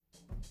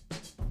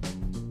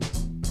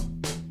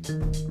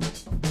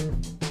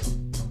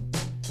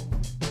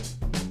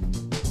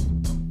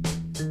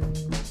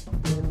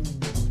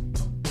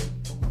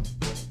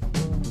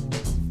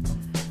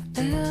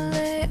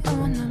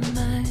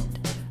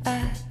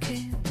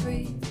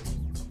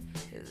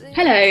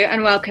Hello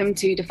and welcome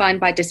to Defined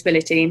by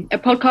Disability, a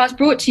podcast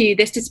brought to you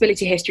this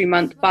Disability History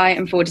Month by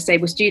and for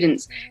disabled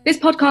students. This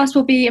podcast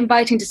will be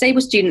inviting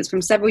disabled students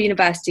from several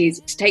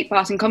universities to take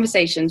part in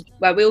conversations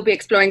where we will be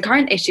exploring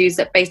current issues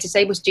that face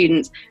disabled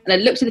students and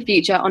a look to the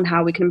future on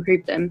how we can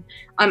improve them.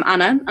 I'm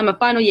Anna, I'm a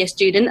final year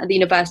student at the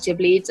University of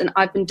Leeds and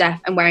I've been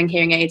deaf and wearing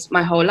hearing aids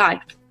my whole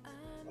life.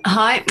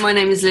 Hi, my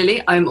name is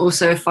Lily. I'm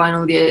also a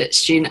final year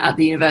student at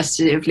the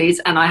University of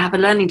Leeds and I have a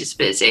learning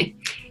disability.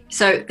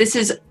 So this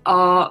is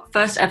our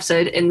first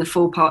episode in the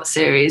 4-part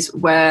series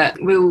where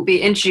we will be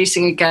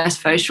introducing a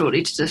guest very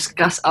shortly to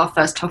discuss our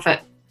first topic.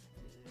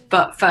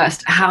 But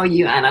first, how are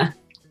you, Anna?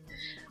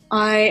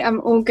 I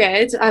am all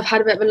good. I've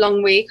had a bit of a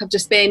long week. I've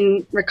just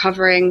been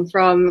recovering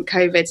from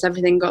COVID, so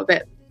everything got a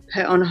bit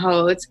put on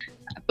hold.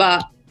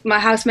 But my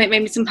housemate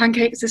made me some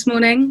pancakes this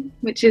morning,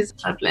 which is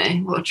lovely.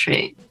 What a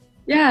treat.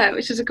 Yeah,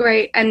 which was a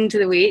great end to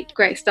the week,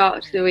 great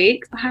start to the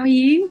week. How are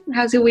you?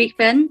 How's your week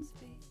been?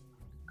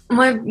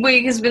 My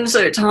week has been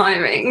so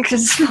tiring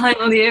because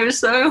final year is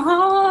so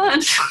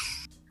hard.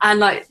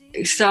 And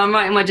so I'm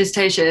writing my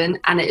dissertation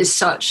and it is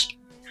such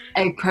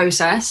a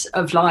process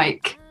of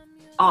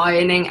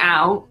ironing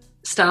out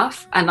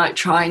stuff and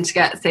trying to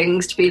get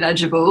things to be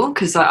legible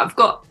because I've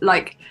got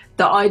the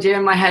idea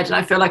in my head and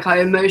I feel like I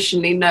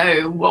emotionally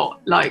know what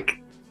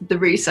the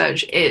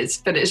research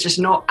is, but it's just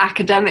not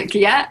academic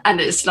yet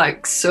and it's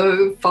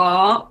so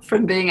far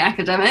from being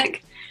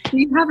academic. Do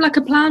you have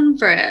a plan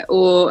for it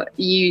or are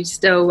you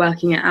still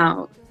working it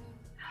out?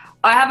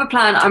 I have a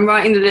plan. I'm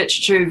writing the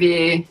literature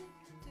review,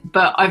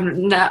 but I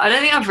don't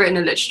think I've written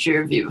a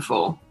literature review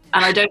before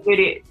and I don't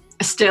really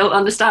still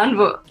understand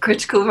what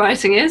critical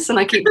writing is and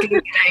I keep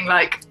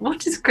Googling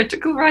what is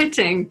critical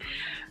writing?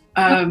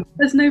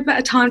 There's no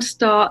better time to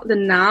start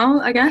than now,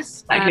 I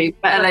guess. Exactly,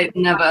 better late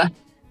than never.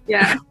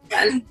 Yeah.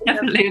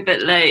 Definitely a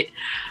bit late.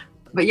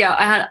 But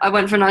yeah, I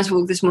went for a nice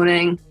walk this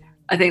morning.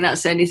 I think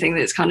that's the only thing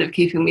that's kind of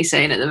keeping me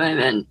sane at the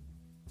moment.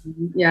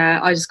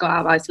 Yeah, I just got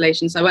out of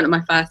isolation. So I went on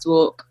my first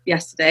walk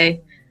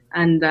yesterday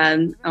and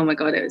oh my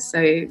God, it was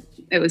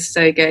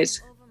so good.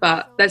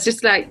 But there's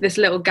just this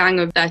little gang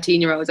of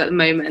 13-year-olds at the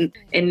moment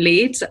in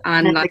Leeds.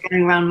 And they're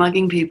going around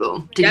mugging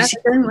people. Did you see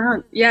them?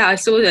 Around. Yeah, I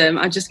saw them.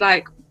 I just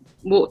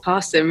walked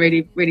past them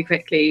really, really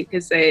quickly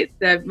because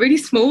they're really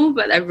small,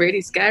 but they're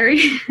really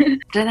scary. Don't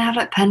they have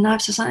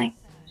penknives or something?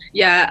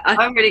 Yeah.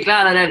 I'm really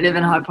glad I don't live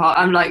in Hyde Park.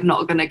 I'm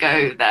not going to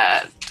go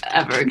there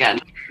ever again.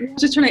 I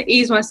was just trying to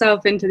ease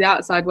myself into the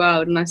outside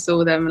world and I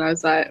saw them and I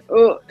was like,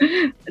 oh,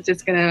 I'm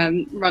just going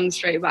to run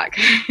straight back.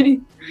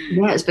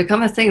 Yeah, it's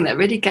become a thing. They're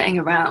really getting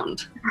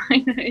around. I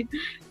know.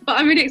 But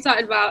I'm really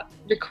excited about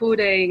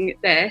recording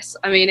this.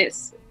 I mean,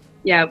 it's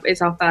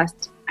our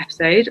first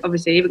episode.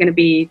 Obviously, we're going to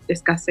be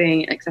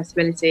discussing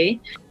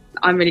accessibility.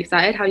 I'm really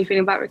excited. How are you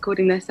feeling about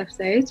recording this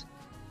episode?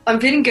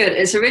 I'm feeling good.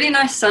 It's a really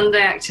nice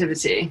Sunday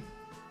activity.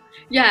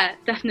 Yeah,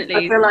 definitely.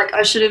 I feel like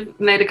I should have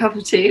made a cup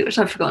of tea, which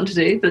I've forgotten to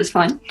do, but it's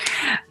fine.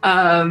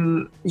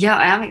 Yeah,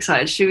 I am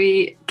excited. Should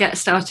we get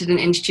started and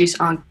introduce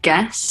our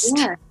guest?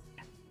 Yeah.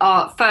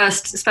 Our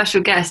first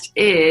special guest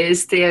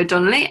is Theo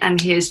Donnelly, and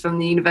he is from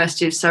the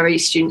University of Surrey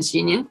Students'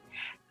 Union.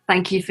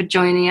 Thank you for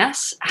joining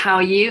us. How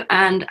are you,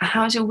 and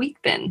how's your week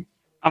been?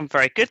 I'm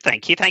very good,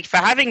 thank you. Thank you for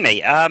having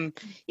me.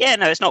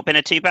 It's not been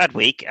a too bad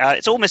week.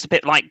 It's almost a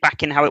bit like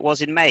back in how it was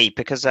in May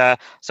because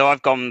so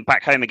I've gone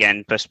back home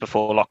again just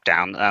before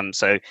lockdown.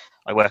 So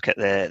I work at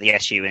the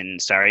SU in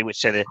Surrey,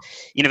 which the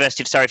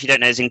University of Surrey, if you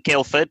don't know, is in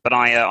Guildford, but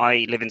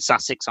I live in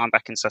Sussex. I'm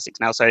back in Sussex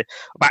now, so I'm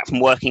back from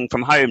working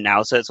from home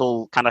now. So it's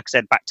all kind of, like I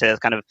said, back to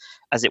kind of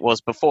as it was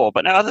before.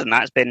 But no, other than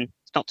that, it's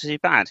not too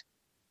bad.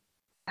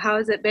 How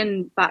has it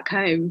been back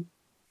home?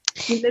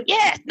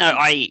 Yeah, no,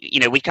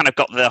 we kind of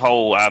got the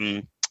whole,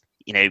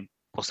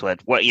 what's the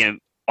word?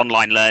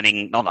 Online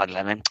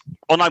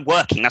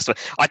working. That's what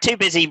I'm too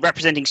busy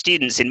representing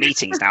students in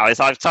meetings now. As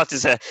I've started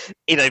to,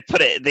 put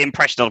the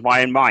impression on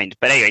my own mind.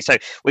 But anyway, so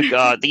we've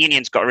got the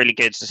union's got a really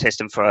good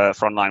system for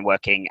online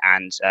working,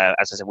 and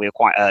as I said, we were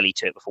quite early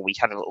to it before we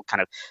had a little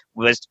kind of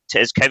as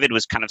COVID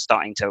was kind of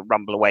starting to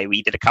rumble away.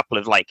 We did a couple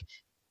of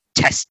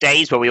test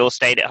days where we all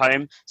stayed at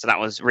home, so that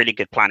was really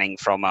good planning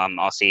from our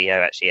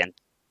CEO actually. And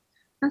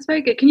that's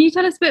very good. Can you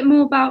tell us a bit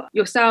more about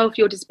yourself,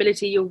 your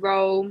disability, your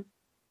role?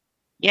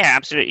 Yeah,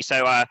 absolutely.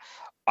 So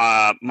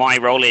my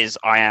role is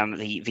I am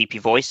the VP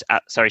Voice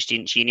at Surrey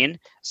Students' Union.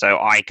 So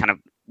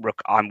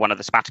I'm one of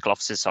the sabbatical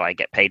officers, so I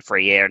get paid for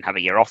a year and have a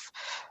year off.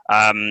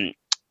 And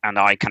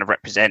I kind of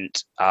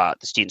represent the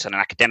students on an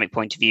academic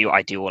point of view.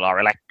 I do all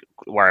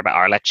worry about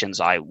our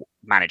elections. I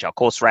manage our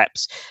course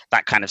reps,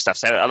 that kind of stuff.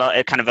 So a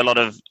lot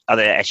of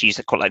other SUs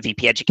that call it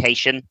VP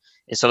Education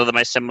is sort of the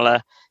most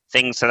similar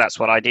thing. So that's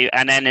what I do.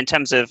 And then in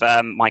terms of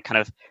my kind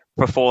of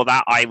before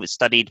that, I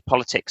studied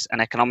politics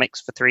and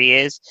economics for 3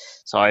 years.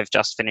 So I've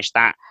just finished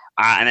that.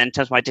 And then in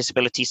terms of my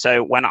disability,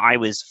 so when I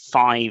was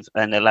 5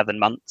 and 11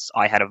 months,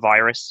 I had a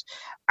virus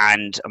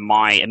and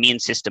my immune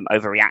system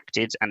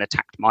overreacted and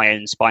attacked my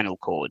own spinal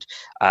cord.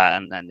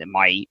 And then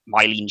my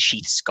myelin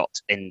sheaths got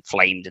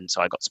inflamed, and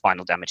so I got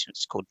spinal damage.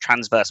 It's called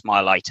transverse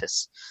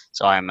myelitis.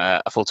 So I'm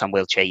a full-time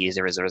wheelchair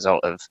user as a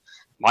result of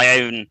my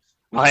own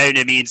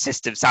immune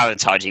system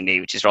sabotaging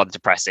me, which is rather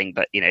depressing.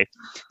 But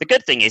the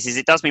good thing is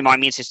it does mean my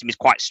immune system is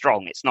quite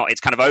strong.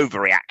 It's kind of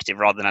overreactive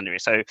rather than under.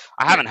 So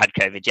I haven't had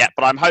COVID yet,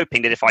 but I'm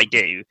hoping that if I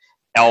do,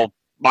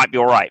 might be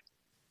all right.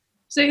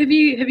 So have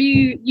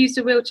you used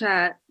a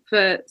wheelchair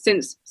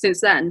since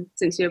then,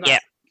 since you were Yeah,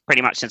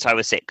 pretty much since I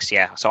was 6.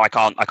 Yeah, so I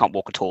can't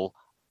walk at all,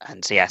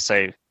 and so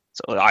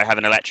I have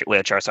an electric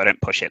wheelchair, so I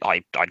don't push it.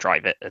 I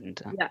drive it,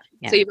 and yeah.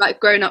 So you've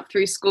grown up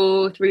through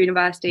school, through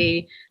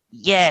university.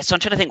 Yeah, so I'm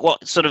trying to think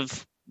what sort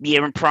of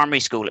year in primary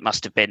school it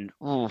must have been.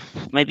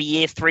 Maybe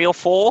year 3 or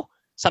 4,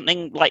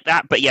 something like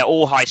that. But yeah,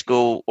 all high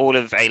school, all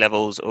of A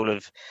levels, all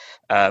of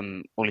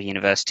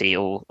university,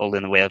 all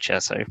in the wheelchair.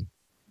 So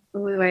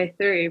all the way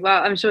through.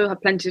 Well, I'm sure you'll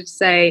have plenty to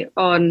say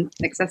on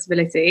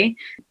accessibility.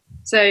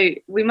 So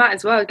we might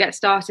as well get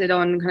started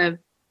on kind of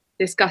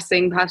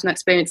discussing personal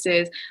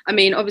experiences. I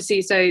mean,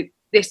 obviously, so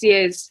this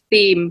year's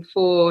theme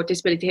for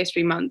Disability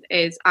History Month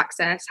is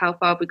access, how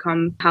far we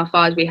come, how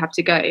far we have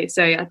to go.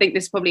 So I think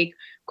this is probably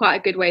quite a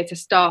good way to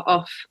start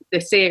off the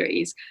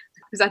series,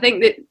 because I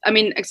think that,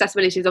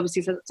 accessibility is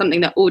obviously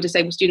something that all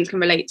disabled students can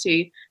relate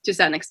to a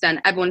certain extent.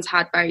 Everyone's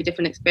had very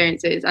different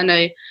experiences. I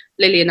know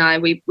Lily and I,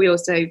 we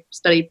also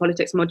studied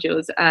politics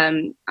modules,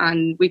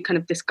 and we kind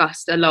of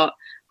discussed a lot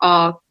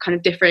our kind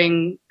of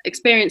differing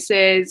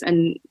experiences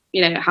and,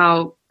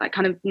 how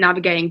kind of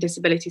navigating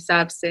disability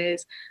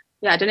services.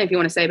 Yeah, I don't know if you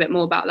want to say a bit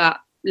more about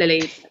that,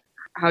 Lily,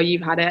 how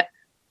you've had it.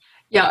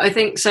 Yeah, I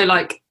think so.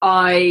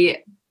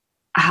 I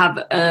have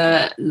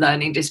a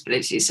learning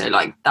disability, so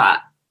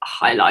that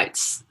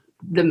highlights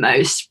the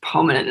most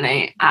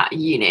prominently at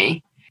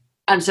uni.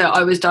 And so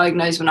I was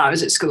diagnosed when I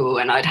was at school,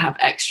 and I'd have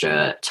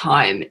extra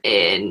time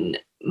in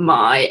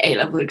my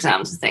A-level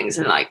exams and things.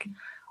 And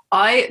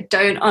I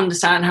don't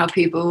understand how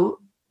people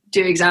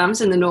do exams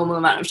in the normal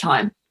amount of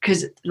time,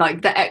 because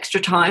the extra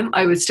time,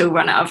 I would still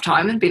run out of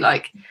time and be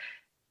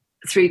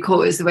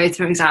 3/4 the way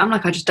through an exam.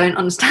 I just don't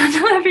understand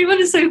how everyone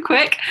is so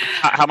quick.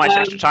 How much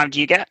extra time do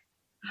you get?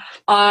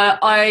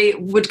 I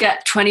would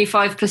get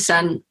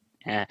 25%.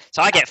 Yeah,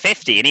 so I get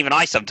 50, and even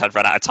I sometimes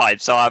run out of time.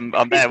 So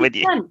I'm there with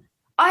you.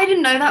 I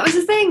didn't know that was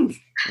a thing.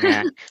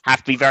 Yeah, have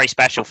to be very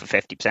special for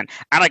 50%, and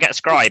I get a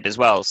scribe as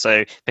well.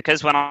 So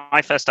because when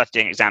I first started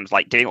doing exams,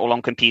 doing it all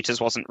on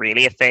computers wasn't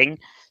really a thing.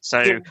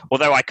 So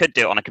although I could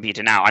do it on a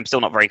computer now, I'm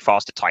still not very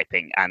fast at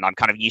typing, and I'm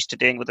kind of used to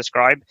doing with a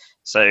scribe.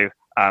 So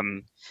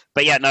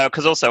but yeah, no,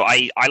 because also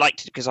I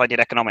liked it because I did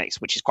economics,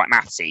 which is quite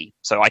mathsy.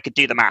 So I could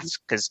do the maths,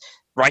 because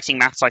writing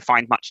maths I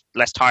find much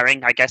less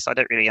tiring. I guess I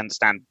don't really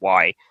understand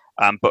why.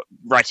 But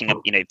writing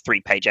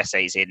 3-page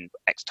essays in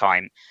X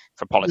time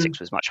for politics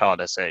was much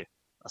harder. So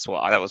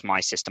that was my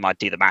system. I'd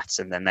do the maths,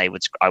 and then I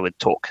would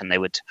talk, and they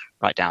would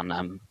write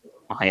down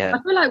I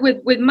feel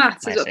with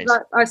maths,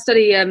 I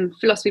study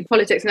philosophy,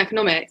 politics, and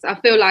economics. I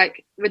feel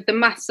with the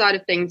maths side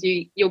of things,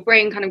 your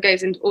brain kind of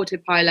goes into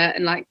autopilot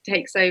and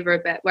takes over a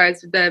bit.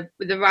 Whereas with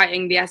the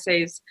writing, the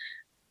essays,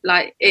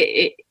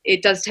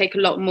 it does take a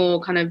lot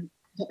more kind of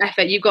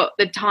effort. You've got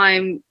the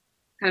time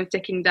kind of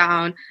ticking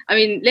down.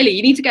 Lily,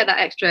 you need to get that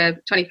extra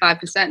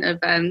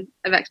 25%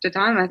 of extra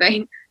time, I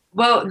think.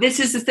 Well, this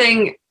is the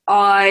thing.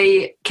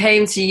 I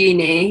came to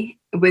uni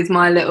with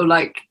my little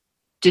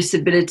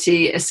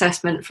disability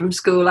assessment from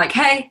school,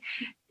 hey,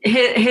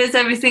 here's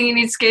everything you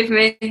need to give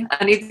me.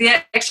 I need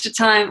the extra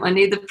time. I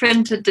need the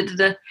printer.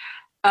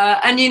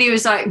 And uni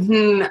was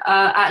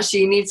actually,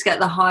 you need to get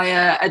the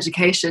higher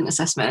education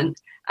assessment.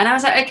 And I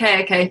was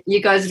okay,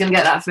 you guys are going to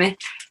get that for me.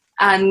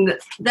 And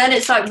then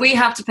it's we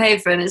have to pay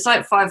for it. And it's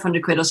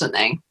 500 quid or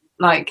something.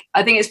 I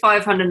think it's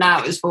 500 now.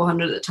 It was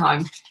 400 at the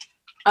time.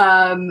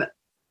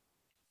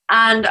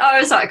 And I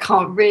was I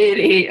can't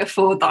really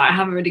afford that. I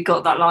haven't really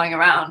got that lying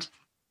around.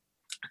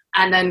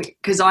 And then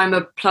because I'm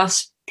a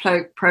plus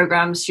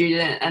program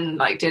student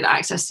and did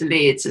access to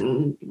Leeds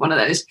and one of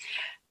those,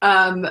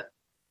 and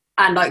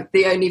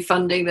the only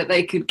funding that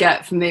they could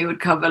get for me would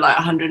cover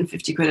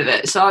 150 quid of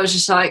it. So I was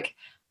just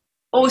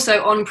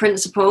also on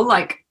principle,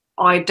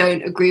 I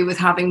don't agree with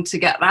having to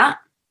get that.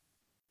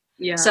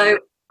 Yeah. So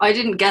I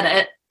didn't get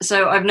it.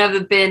 So I've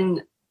never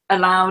been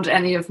allowed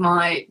any of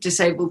my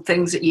disabled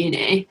things at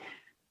uni.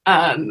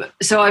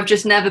 So I've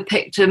just never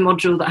picked a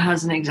module that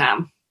has an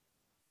exam.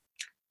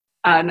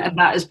 And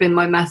that has been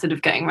my method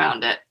of getting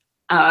around it.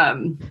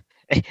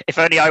 If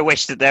only I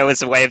wished that there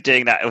was a way of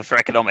doing that for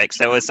economics.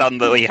 There was some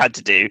that we had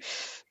to do.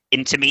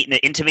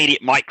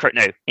 Intermediate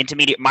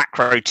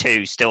macro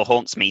 2 still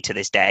haunts me to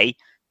this day.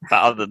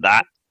 But other than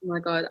that, oh my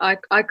god,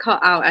 I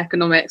cut out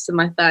economics in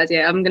my third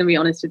year. I'm going to be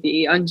honest with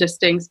you. I'm just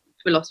doing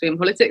philosophy and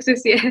politics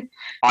this year.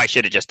 I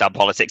should have just done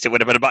politics. It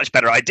would have been a much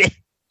better idea.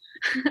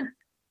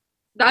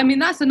 I mean,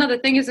 that's another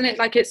thing, isn't it?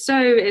 Like, it's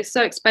so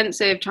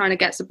expensive trying to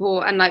get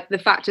support, and like the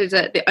fact is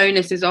that the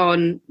onus is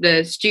on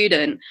the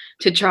student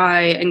to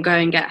try and go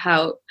and get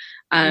help,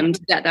 to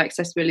get their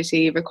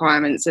accessibility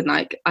requirements. And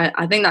like,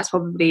 I think that's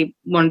probably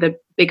one of the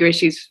bigger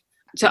issues.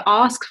 To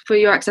ask for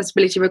your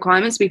accessibility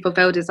requirements to be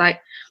fulfilled is like,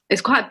 it's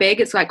quite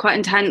big. It's like quite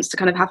intense to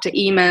kind of have to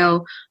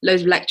email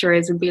loads of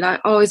lecturers and be like,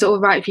 oh, is it all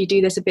right if you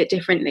do this a bit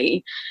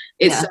differently?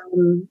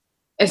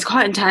 It's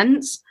quite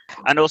intense.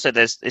 And also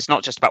it's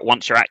not just about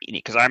once you're at uni,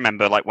 because I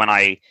remember like when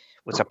I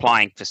was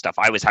applying for stuff,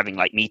 I was having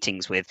like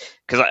meetings with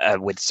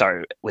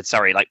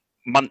Surrey like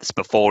months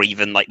before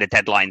even like the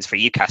deadlines for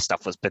UCAS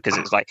stuff was, because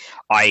it was like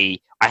I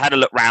had a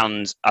look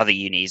round other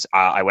unis.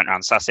 I went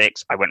around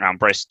Sussex, I went around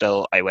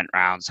Bristol, I went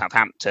around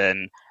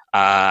Southampton,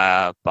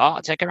 Bath.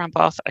 Did I go around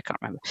Bath? I can't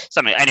remember.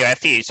 Something anyway, a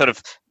few sort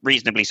of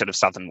reasonably sort of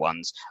southern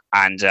ones,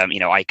 and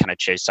I kind of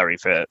chose Surrey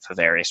for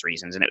various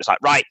reasons, and it was like,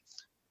 right,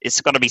 it's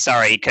got to be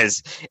Surrey,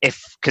 because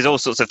all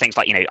sorts of things,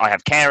 like, I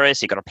have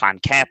carers, you've got to plan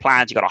care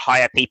plans, you've got to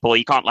hire people,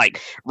 you can't like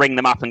ring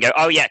them up and go,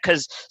 oh yeah,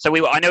 because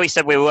I know we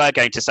said we were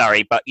going to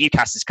Surrey, but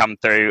UCAS has come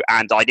through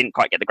and I didn't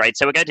quite get the grade,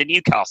 so we're going to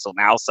Newcastle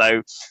now,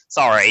 so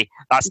sorry,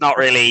 that's not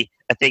really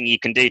a thing you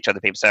can do to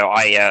other people. So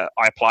I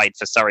applied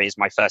for Surrey as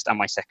my first and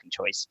my second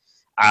choice.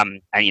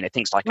 And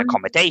things like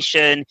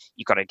accommodation,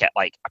 you've got to get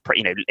like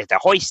if there are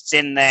hoists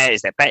in there,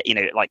 is there bed,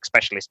 like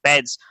specialist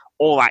beds,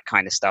 all that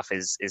kind of stuff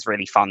is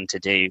really fun to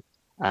do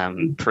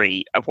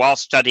while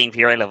studying for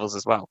your A levels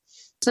as well.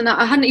 So now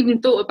I hadn't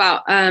even thought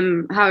about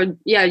how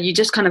you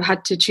just kind of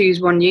had to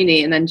choose one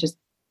uni and then just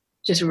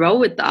roll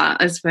with that,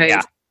 I suppose.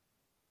 Yeah.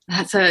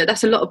 That's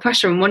a lot of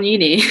pressure on one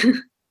uni.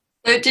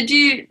 So did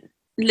you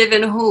live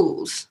in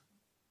halls?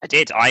 I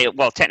did.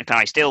 Technically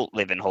I still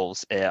live in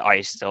halls.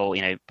 I still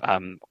I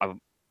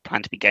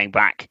plan to be going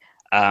back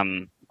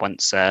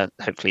once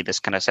hopefully this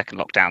kind of second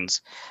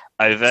lockdown's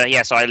over.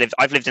 Yeah, so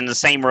I've lived in the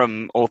same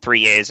room all 3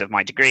 years of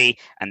my degree,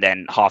 and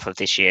then half of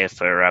this year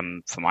for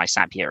my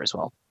SAB year as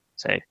well.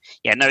 So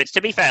yeah, no, it's,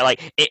 to be fair,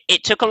 like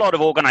it took a lot of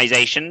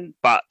organisation,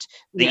 but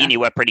the uni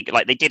were pretty good.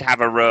 Like they did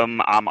have a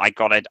room. I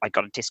got a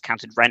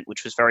discounted rent,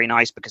 which was very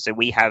nice, because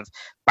we have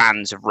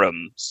bands of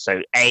rooms.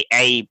 So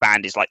A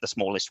band is like the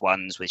smallest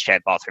ones with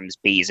shared bathrooms.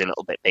 B is a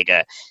little bit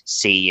bigger.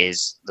 C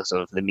is the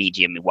sort of the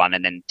medium one,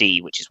 and then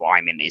D, which is what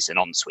I'm in, is an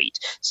ensuite.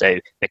 So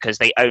because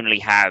they only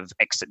have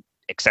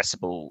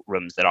accessible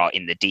rooms that are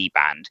in the D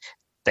band,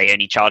 they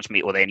only charge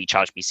me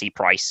C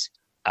price.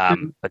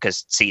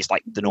 Because C is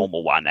like the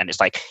normal one, and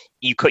it's like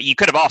you could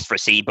have asked for a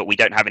C, but we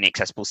don't have any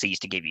accessible C's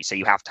to give you, so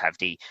you have to have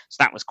D. So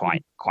that was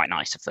quite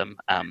nice of them.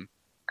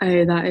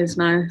 Oh, that is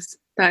nice.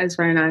 That is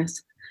very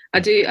nice. I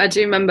do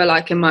remember,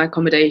 like, in my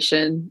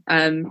accommodation,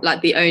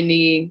 like the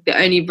only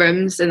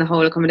rooms in the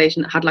whole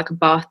accommodation that had like a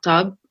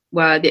bathtub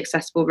were the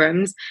accessible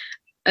rooms.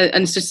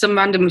 And it's just some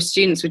random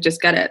students would just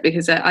get it,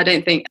 because I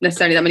don't think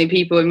necessarily that many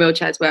people in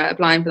wheelchairs were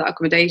applying for that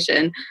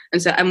accommodation,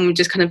 and so everyone would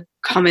just kind of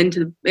come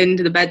into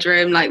the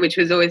bedroom, like, which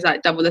was always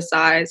like double the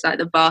size, like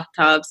the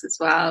bathtubs as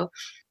well.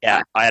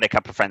 Yeah, I had a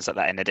couple of friends like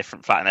that in a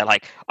different flat, and they're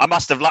like, I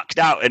must have lucked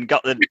out and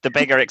got the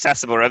bigger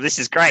accessible room. This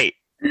is great.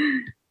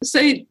 So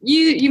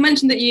you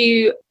mentioned that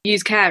you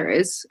use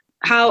carers.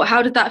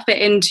 How did that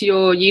fit into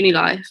your uni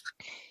life?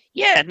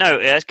 Yeah, no,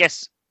 I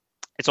guess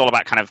it's all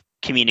about kind of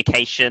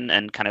communication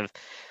and kind of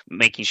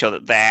making sure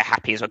that they're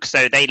happy as well.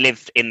 So they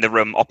lived in the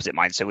room opposite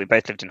mine. So we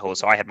both lived in halls.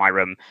 So I had my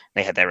room,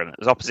 they had their room that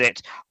was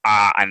opposite.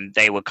 And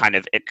they were kind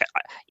of, it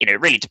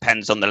really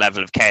depends on the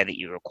level of care that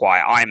you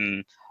require.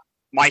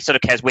 My sort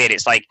of care is weird.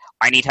 It's like,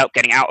 I need help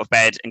getting out of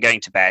bed and going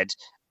to bed,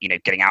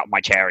 getting out of my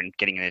chair and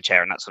getting in the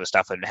chair and that sort of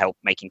stuff, and help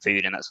making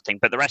food and that sort of thing.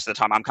 But the rest of the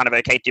time, I'm kind of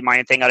okay to do my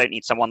own thing. I don't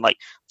need someone like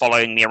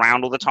following me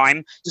around all the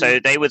time. So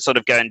they would sort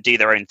of go and do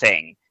their own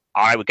thing.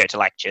 I would go to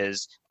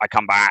lectures. I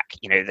come back,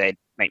 they'd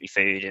make me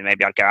food, and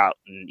maybe I'd go out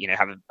and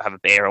have a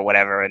beer or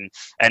whatever,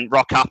 and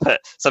rock up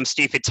at some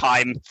stupid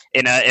time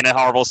in a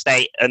horrible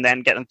state, and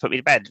then get them to put me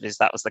to bed, because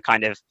that was the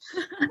kind of.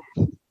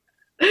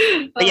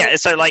 But yeah,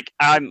 so like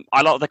a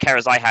lot of the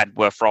carers I had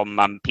were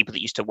from people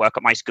that used to work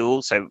at my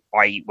school. So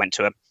I went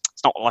to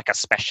it's not like a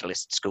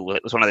specialist school.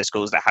 It was one of those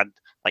schools that had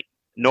like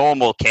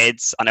normal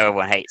kids. I know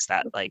everyone hates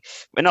that. Like,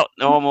 we're not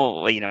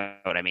normal, you know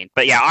what I mean?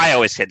 But yeah, I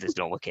always said there's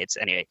normal kids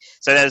anyway.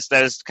 So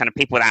there's kind of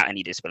people without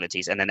any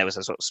disabilities, and then there was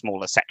a sort of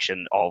smaller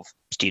section of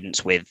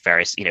students with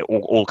various,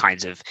 all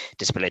kinds of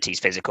disabilities,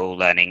 physical,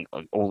 learning,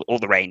 all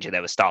the range. And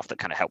there was staff that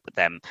kind of helped with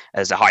them.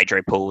 There's a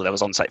hydro pool, there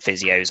was on-site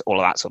physios, all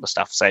of that sort of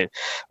stuff. So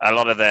a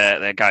lot of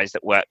the guys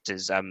that worked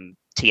as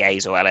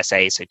TAs or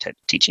LSAs, so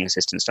teaching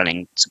assistants,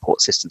 learning support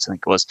assistants, I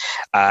think it was,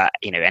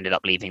 ended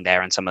up leaving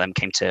there, and some of them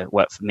came to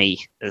work for me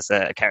as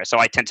a carer. So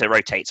I tend to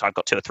rotate. So I've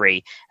got 2 or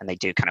 3, and they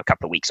do kind of a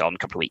couple of weeks on, a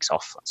couple of weeks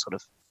off, that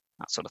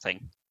sort of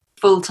thing.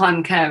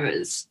 Full-time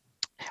carers.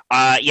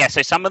 Yeah,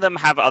 so some of them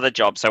have other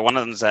jobs. So one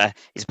of them's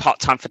is a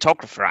part-time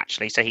photographer,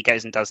 actually. So he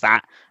goes and does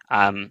that,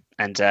 and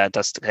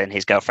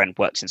his girlfriend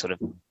works in sort of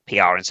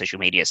PR and social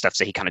media stuff.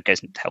 So he kind of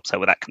goes and helps her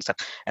with that kind of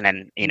stuff. And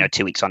then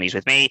 2 weeks on, he's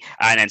with me.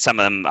 And then some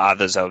of them,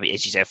 others are,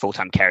 as you say,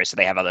 full-time carers. So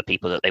they have other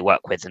people that they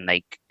work with, and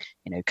they,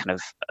 kind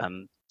of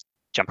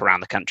jump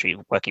around the country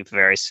working for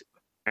various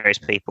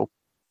people.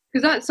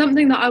 Because that's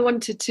something that I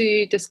wanted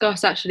to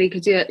discuss actually,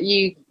 because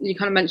you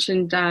kind of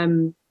mentioned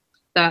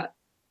that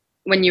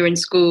when you were in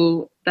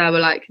school there were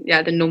like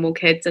the normal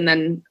kids and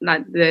then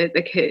like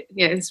the kid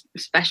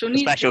special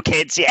needs, special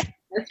kids,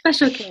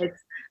 special kids.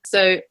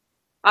 So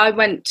I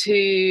went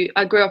to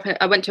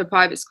a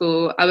private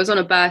school. I was on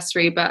a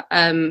bursary, but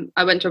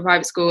I went to a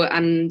private school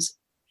and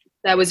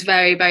there was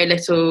very, very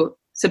little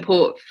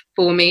support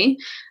for me.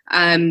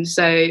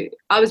 So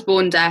I was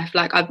born deaf.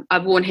 Like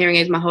I've worn hearing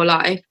aids my whole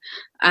life.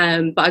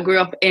 But I grew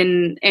up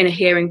in a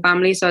hearing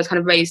family, so I was kind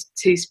of raised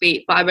to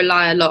speak, but I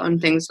rely a lot on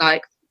things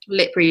like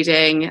lip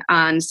reading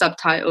and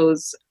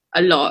subtitles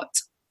a lot.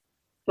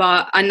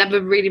 But I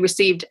never really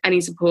received any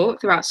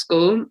support throughout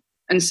school.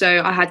 And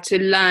so I had to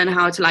learn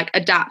how to like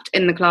adapt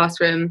in the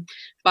classroom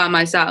by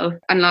myself.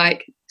 And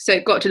like, so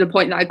it got to the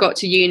point that I got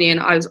to uni and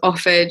I was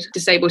offered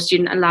disabled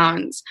student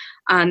allowance.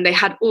 And they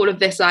had all of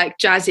this like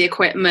jazzy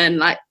equipment,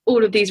 like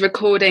all of these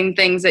recording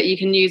things that you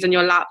can use on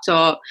your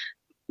laptop,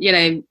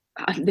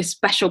 this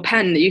special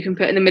pen that you can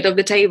put in the middle of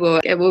the table.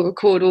 It will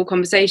record all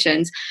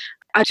conversations.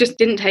 I just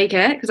didn't take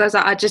it because I was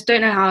like, I just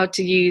don't know how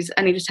to use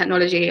any of the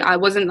technology. I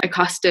wasn't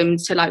accustomed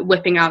to like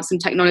whipping out some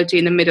technology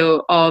in the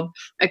middle of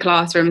a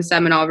classroom,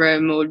 seminar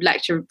room or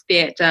lecture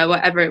theatre,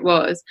 whatever it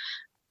was.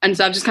 And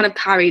so I've just kind of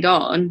carried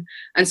on.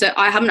 And so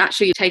I haven't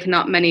actually taken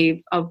up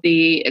many of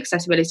the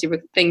accessibility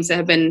things that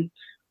have been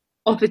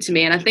offered to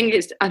me. And I think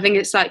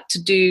it's like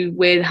to do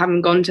with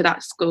having gone to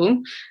that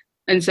school.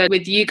 And so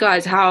with you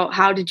guys,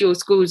 how did your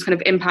schools kind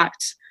of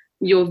impact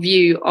your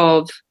view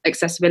of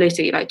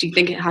accessibility? Like, do you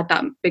think it had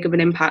that big of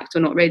an impact or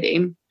not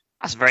really?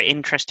 That's a very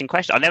interesting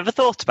question. I never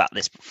thought about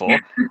this before.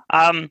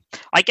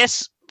 I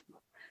guess,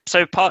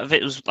 so part of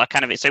it was like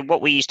kind of it. So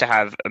what we used to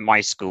have at my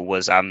school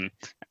was,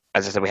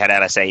 as I said, we had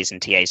LSAs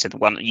and TAs. So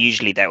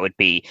usually there would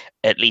be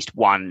at least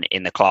one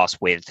in the class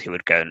who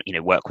would go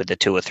and, work with the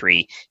 2 or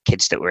 3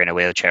 kids that were in a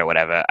wheelchair or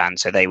whatever. And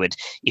so they would,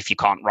 if you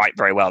can't write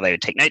very well, they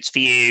would take notes for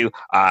you,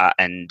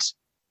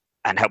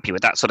 and help you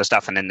with that sort of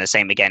stuff. And then the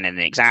same again in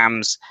the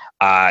exams.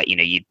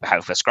 You'd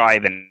have a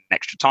scribe and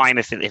extra time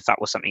if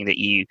that was something that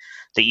you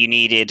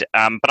needed.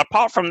 But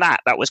apart from that,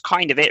 that was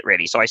kind of it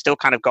really. So I still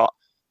kind of got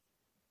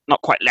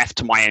not quite left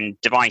to my own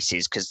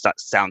devices, because that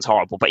sounds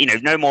horrible, but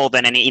no more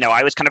than any,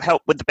 I was kind of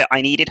helped with the bit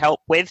I needed help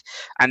with,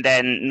 and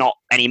then not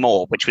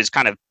anymore, which was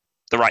kind of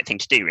the right thing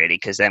to do really,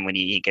 because then when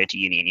you go to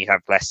uni and you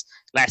have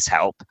less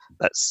help,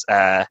 that's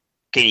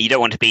you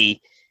don't want to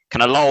be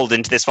kind of lulled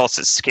into this false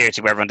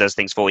security where everyone does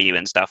things for you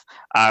and stuff.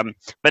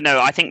 But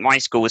no, I think my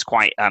school was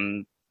quite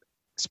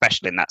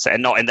special in that, so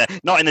not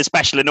in the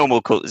special and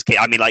normal course.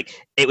 I mean, like,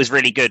 it was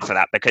really good for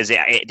that, because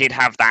it did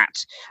have that,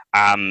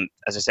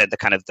 as I said, the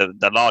kind of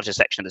the larger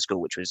section of the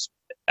school, which was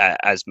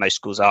as most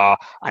schools are,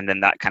 and then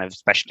that kind of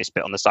specialist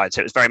bit on the side.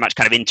 So it was very much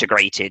kind of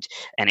integrated,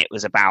 and it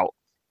was about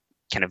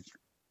kind of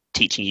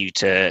teaching you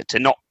to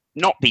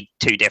not be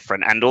too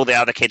different, and all the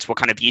other kids were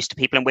kind of used to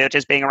people in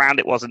wheelchairs being around.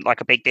 It wasn't like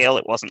a big deal.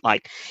 It wasn't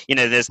like,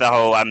 there's the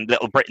whole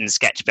Little Britain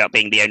sketch about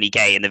being the only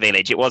gay in the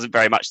village. It wasn't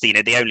very much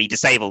the only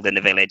disabled in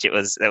the village.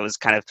 There was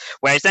kind of,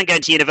 whereas then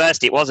going to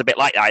university, it was a bit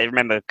like that. I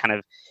remember kind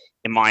of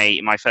in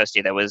my first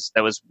year, there was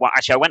one,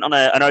 actually I went on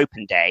an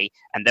open day,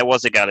 and there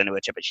was a girl in a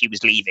wheelchair, but she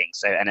was leaving.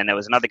 So, and then there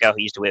was another girl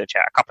who used a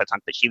wheelchair a couple of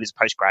times, but she was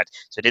a postgrad,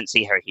 so I didn't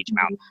see her a huge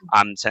amount.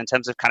 So in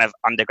terms of kind of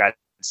undergrad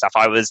stuff,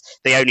 I was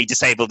the only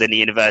disabled in the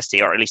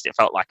university, or at least it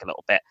felt like a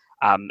little bit.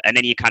 And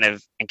then you kind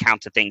of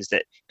encounter things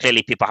that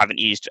clearly people haven't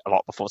used a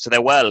lot before. So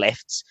there were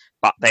lifts,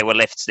 but they were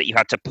lifts that you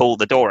had to pull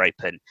the door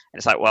open. And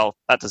it's like, well,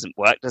 that doesn't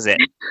work, does it?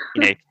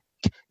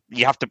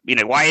 You have to,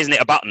 why isn't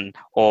it a button?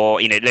 Or,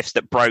 lifts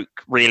that broke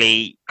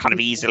really kind of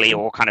easily,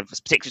 or kind of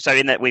particularly. So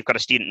in that, we've got a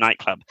student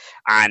nightclub,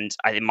 and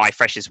in my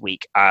freshers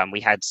week,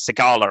 we had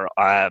Sigala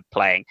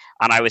playing,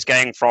 and I was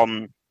going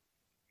from,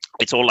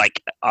 it's all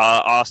like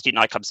our student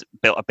nightclub's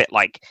built a bit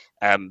like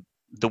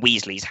the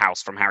Weasley's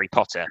house from Harry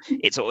Potter.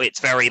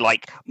 It's very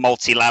like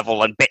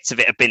multi-level, and bits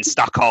of it have been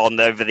stuck on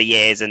over the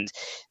years, and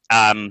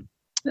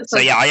so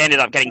yeah, I ended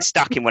up getting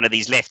stuck in one of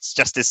these lifts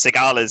just as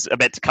Sigala's are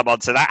meant to come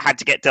on, so that had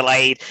to get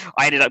delayed.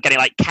 I ended up getting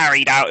like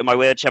carried out in my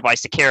wheelchair by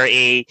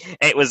security.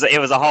 It was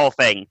a whole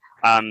thing.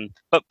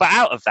 But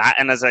out of that,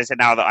 and as I said,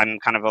 now that I'm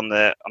kind of on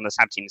the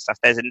SAB team and stuff,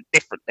 there's a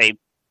different, they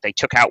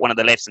took out one of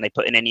the lifts and they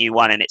put in a new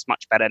one, and it's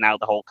much better now,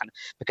 the whole kind of,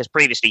 because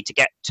previously to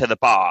get to the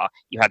bar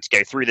you had to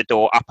go through the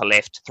door, up a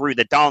lift, through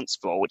the dance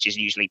floor, which is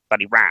usually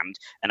bloody rammed,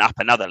 and up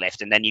another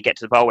lift, and then you get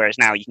to the bar, whereas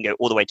now you can go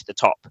all the way to the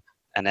top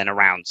and then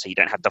around, so you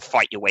don't have to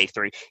fight your way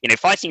through.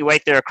 Fighting your way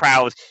through a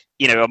crowd,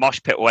 a mosh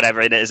pit or whatever,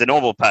 as a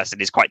normal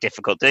person is quite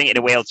difficult. Doing it in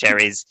a wheelchair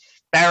is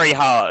very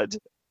hard.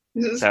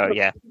 So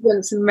yeah,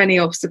 many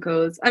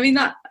obstacles.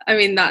 That's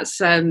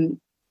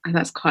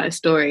quite a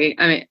story.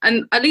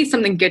 And at least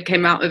something good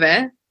came out of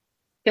it.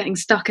 Getting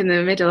stuck in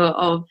the middle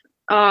of,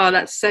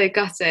 that's so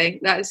gutting.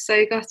 That is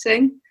so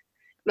gutting.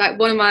 Like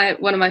one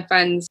of my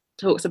friends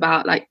talks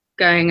about like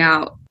going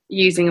out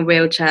using a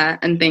wheelchair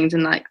and things,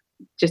 and like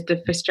just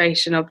the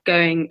frustration of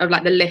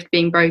like the lift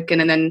being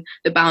broken and then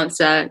the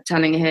bouncer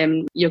telling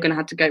him you're going to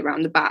have to go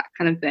round the back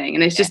kind of thing.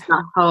 And it's just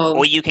that whole...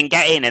 Or you can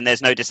get in and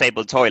there's no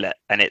disabled toilet.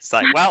 And it's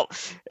like, well,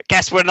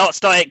 guess we're not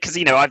starting, because,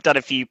 I've done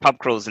a few pub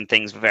crawls and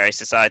things for various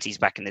societies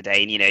back in the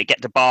day, and, you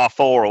get to bar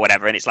 4 or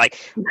whatever. And it's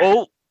like,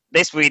 oh,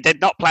 we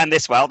did not plan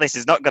this well. This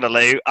is not going to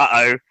loo.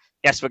 Uh-oh.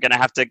 Guess we're going to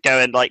have to go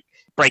and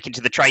break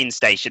into the train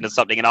station or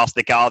something and ask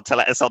the guard to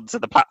let us onto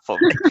the platform.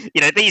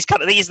 These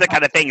are the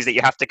kind of things that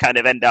you have to kind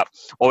of end up,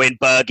 or in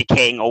Burger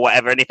King or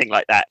whatever, anything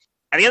like that.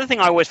 And the other thing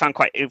I always found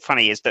quite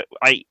funny is that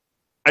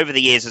over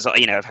the years,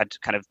 I've had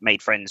kind of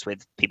made friends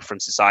with people from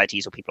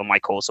societies or people on my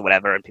course or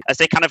whatever, and as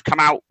they kind of come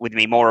out with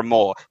me more and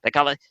more,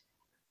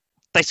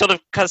 they sort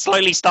of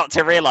slowly start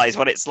to realize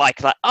what it's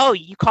like, oh,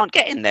 you can't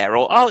get in there,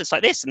 or oh, it's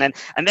like this, and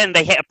then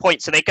they hit a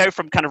point, so they go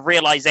from kind of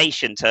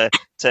realization to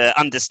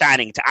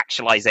understanding to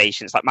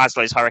actualization. It's like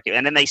Maslow's hierarchy,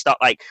 and then they start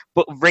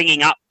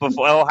ringing up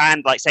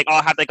beforehand, saying,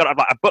 oh, have they got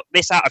I booked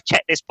this out, I've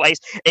checked this place,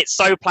 it's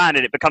so planned,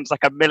 and it becomes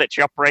like a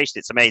military operation.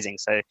 It's amazing.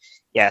 So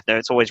yeah, no,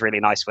 it's always really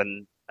nice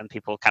when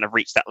people kind of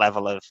reach that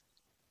level of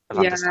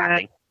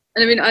understanding.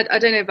 And I mean, I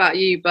don't know about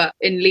you, but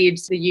in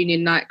Leeds, the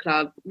Union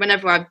nightclub,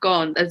 whenever I've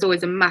gone, there's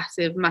always a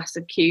massive,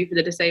 massive queue for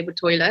the disabled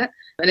toilet.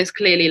 And it's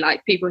clearly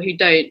people who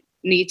don't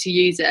need to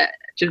use it,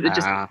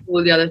 just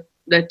all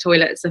the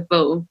toilets are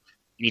full.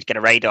 You need to get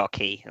a radar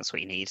key. That's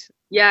what you need.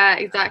 Yeah,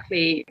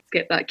 exactly.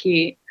 Get that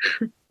key.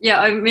 Yeah,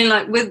 I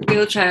mean, with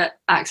wheelchair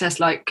access,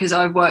 because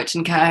I've worked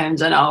in care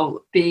homes and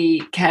I'll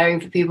be caring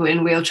for people in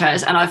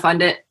wheelchairs, and I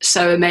find it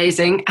so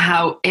amazing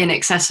how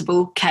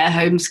inaccessible care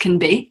homes can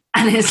be.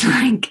 And it's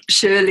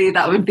surely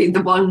that would be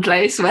the one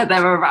place where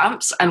there are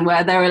ramps and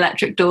where there are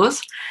electric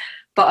doors.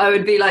 But I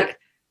would be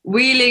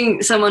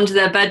wheeling someone to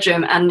their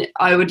bedroom, and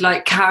I would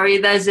carry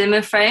their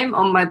Zimmer frame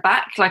on my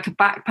back like a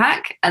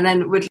backpack, and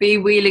then would be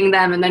wheeling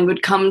them, and then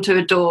would come to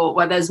a door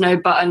where there's no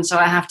button, so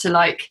I have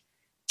to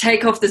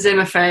take off the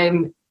Zimmer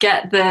frame,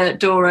 get the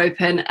door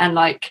open, and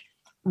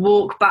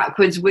walk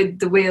backwards with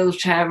the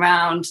wheelchair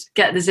around,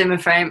 get the Zimmer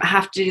frame. I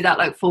have to do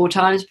that 4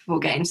 times before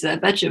getting to their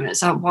bedroom.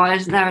 It's why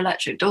isn't there an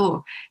electric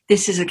door?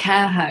 This is a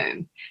care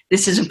home.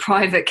 This is a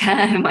private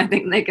care home. I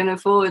think they can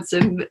afford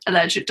some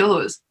electric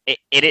doors.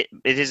 It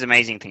is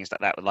amazing things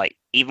like that.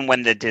 Even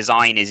when the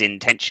design is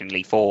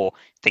intentionally for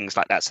things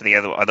like that. So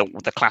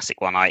the classic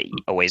one I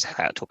always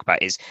talk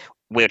about is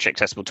wheelchair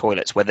accessible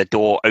toilets where the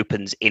door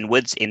opens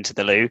inwards into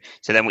the loo.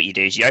 So then what you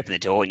do is you open the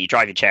door and you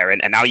drive your chair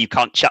in, and now you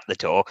can't shut the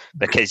door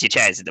because your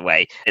chair's in the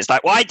way. It's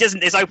why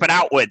doesn't this open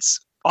outwards?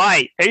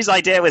 Why? Whose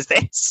idea was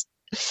this?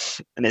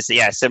 And it's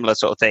similar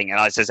sort of thing. And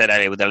as I said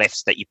earlier, with the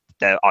lifts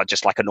that are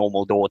just a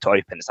normal door to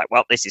open, it's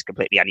well, this is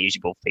completely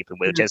unusable for people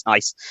in wheelchairs.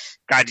 Nice.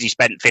 Glad you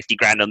spent 50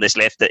 grand on this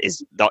lift that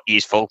is not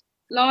useful.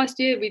 Last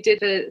year we did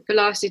for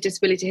last year's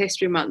Disability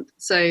History Month.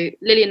 So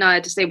Lily and I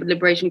are disabled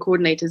liberation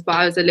coordinators, but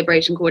I was a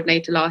liberation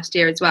coordinator last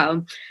year as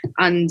well.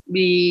 And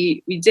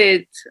we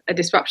did a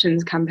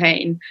disruptions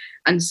campaign.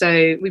 And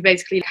so we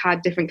basically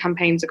had different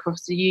campaigns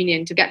across the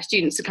union to get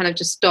students to kind of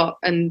just stop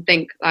and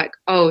think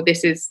oh,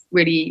 this is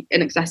really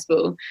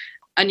inaccessible.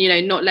 And,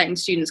 not letting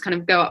students kind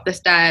of go up the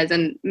stairs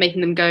and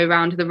making them go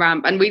around to the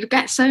ramp. And we'd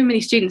get so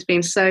many students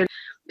being so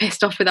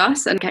pissed off with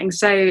us and getting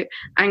so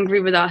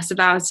angry with us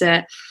about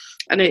it.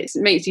 And it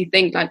makes you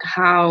think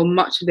how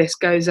much of this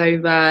goes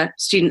over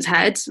students'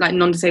 heads,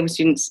 non-disabled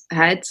students'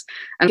 heads.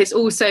 And it's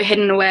also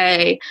hidden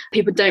away.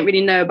 People don't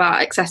really know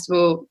about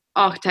accessible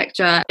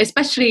architecture,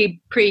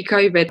 especially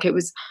pre-COVID.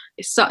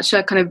 It's such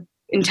a kind of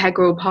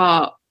integral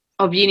part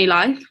of uni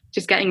life,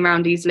 just getting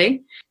around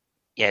easily.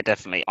 Yeah,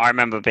 definitely. I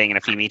remember being in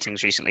a few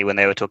meetings recently when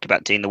they were talking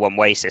about doing the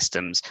one-way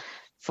systems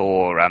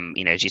for,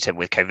 as you said,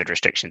 with COVID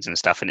restrictions and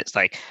stuff. And it's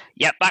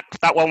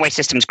that one-way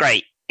system's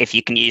great if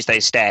you can use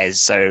those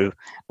stairs. So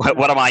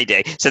what am I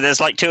doing? So there's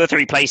 2 or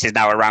 3 places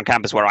now around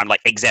campus where I'm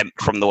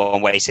exempt from the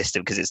one-way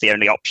system because it's the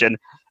only option.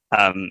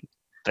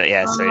 But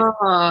yeah,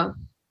 so...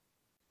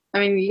 I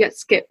mean, you get to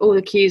skip all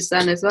the queues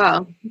then as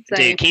well. So.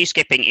 Dude, queue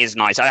skipping is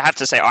nice. I have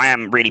to say, I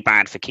am really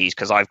bad for queues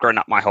because I've grown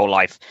up my whole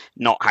life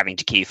not having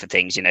to queue for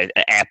things,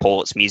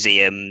 airports,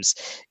 museums,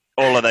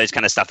 all of those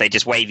kind of stuff. They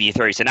just wave you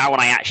through. So now when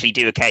I actually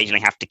do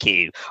occasionally have to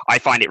queue, I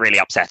find it really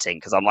upsetting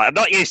because I'm I'm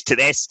not used to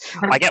this.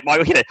 I get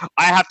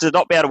I have to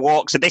not be able to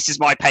walk. So this is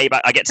my payback.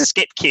 I get to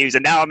skip queues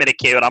and now I'm in a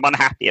queue and I'm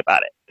unhappy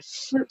about it.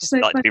 That's just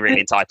to be really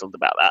entitled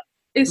about that.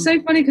 It's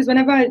so funny because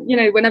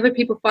whenever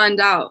people find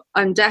out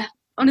I'm deaf,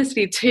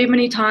 honestly, too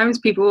many times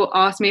people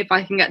ask me if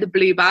I can get the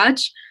blue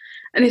badge,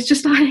 and it's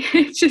just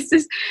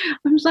this.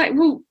 I'm just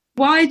well,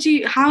 how do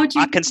you?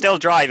 I can still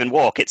drive and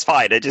walk. It's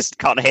fine. I just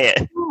can't hear.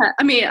 Yeah,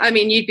 I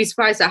mean, you'd be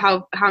surprised at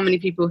how many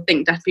people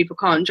think deaf people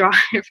can't drive.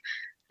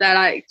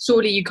 They're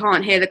surely you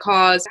can't hear the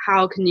cars.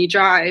 How can you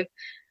drive?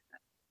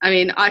 I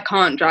mean, I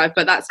can't drive,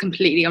 but that's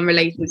completely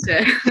unrelated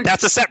to...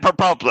 That's a separate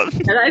problem.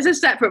 Yeah, that is a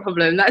separate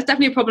problem. That's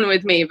definitely a problem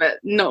with me, but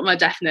not my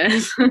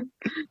deafness.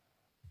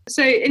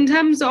 So in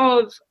terms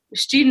of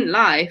student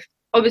life,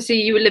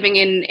 obviously you were living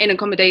in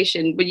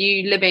accommodation. Were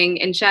you living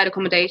in shared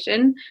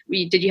accommodation?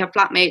 Did you have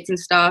flatmates and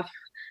stuff?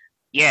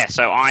 Yeah,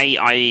 so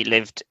I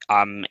lived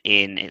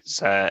in it's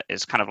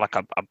kind of like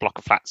a block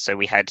of flats. So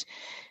we had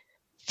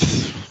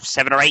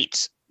 7 or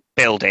 8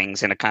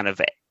 buildings in a kind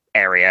of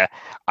area,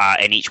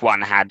 and each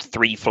one had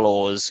 3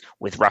 floors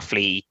with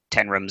roughly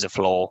 10 rooms a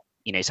floor.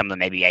 Some of them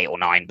maybe 8 or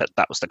 9, but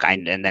that was the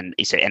kind. And then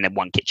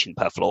one kitchen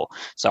per floor.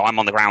 So I'm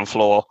on the ground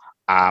floor,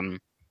 and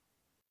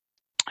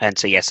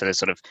so so there's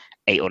sort of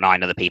 8 or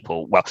 9 other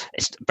people. Well,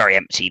 it's very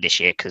empty this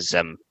year because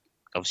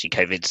obviously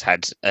COVID's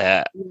had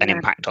an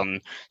impact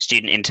on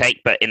student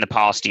intake. But in the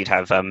past, you'd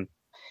have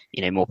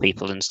more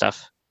people and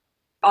stuff.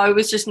 I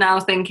was just now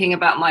thinking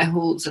about my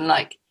halls, and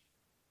like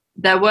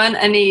there weren't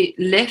any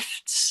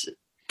lifts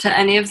to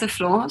any of the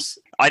floors.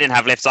 I didn't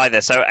have lifts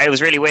either, so it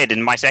was really weird.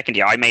 In my second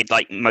year, I made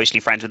like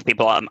mostly friends with the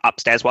people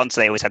upstairs once,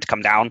 so they always had to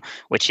come down,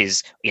 which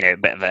is a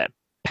bit of a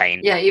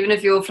pain. Yeah, even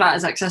if your flat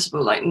is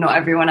accessible, like not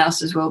everyone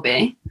else's will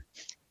be.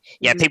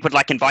 Yeah, people would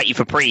like invite you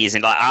for prees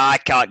and like, I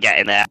can't get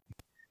in there.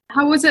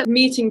 How was it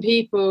meeting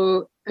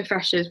people,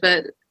 freshers,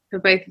 but for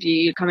both of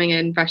you coming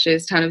in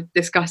freshers, kind of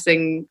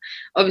discussing,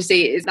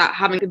 obviously, is that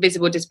having a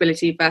visible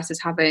disability versus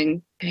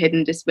having a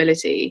hidden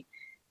disability?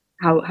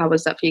 How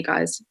was that for you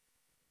guys?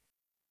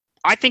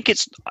 I think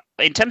it's,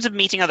 in terms of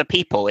meeting other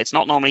people, it's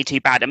not normally too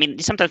bad. I mean,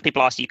 sometimes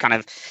people ask you kind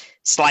of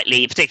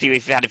slightly, particularly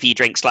if you've had a few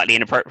drinks, slightly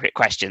inappropriate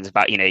questions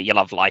about, your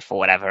love life or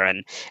whatever.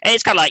 And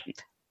it's kind of like,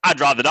 I'd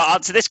rather not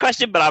answer this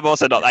question, but I'm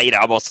also not that,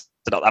 I'm also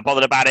not that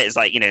bothered about it. It's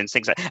like, and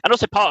things like, and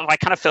also part of, I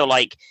kind of feel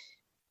like,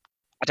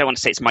 I don't want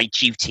to say it's my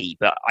duty,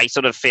 but I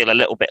sort of feel a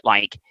little bit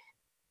like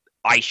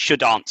I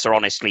should answer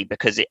honestly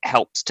because it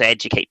helps to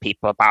educate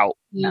people about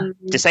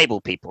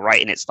disabled people,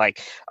 right? And it's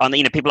like,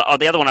 people.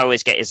 The other one I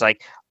always get is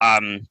like,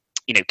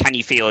 can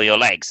you feel your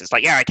legs? It's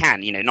like, yeah, I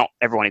can. Not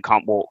everyone who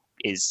can't walk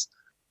is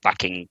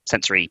lacking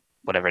sensory,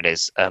 whatever it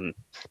is,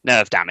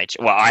 nerve damage.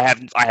 Well, I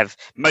have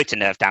motor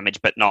nerve damage,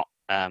 but not.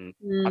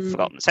 I've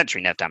forgotten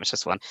sensory nerve damage.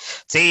 That's the one.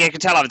 See, you can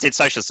tell I did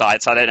social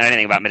science. I don't know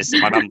anything about medicine.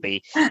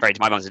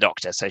 My mum's a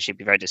doctor, so she'd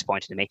be very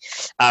disappointed in me.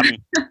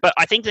 But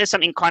I think there's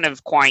something kind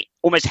of quite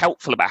almost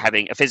helpful about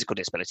having a physical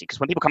disability, because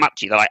when people come up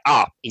to you, they're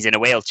like, he's in a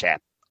wheelchair.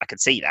 I can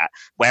see that.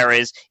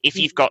 Whereas if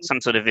you've got some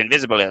sort of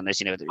invisible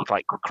illness,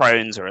 like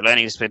Crohn's or a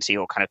learning disability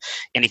or kind of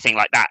anything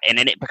like that, and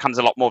then it becomes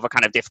a lot more of a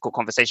kind of difficult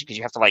conversation because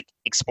you have to like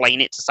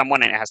explain it to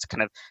someone and it has to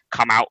kind of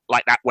come out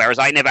like that. Whereas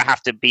I never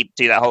have to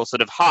do that whole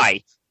sort of,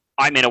 hi,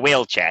 I'm in a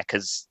wheelchair,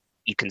 because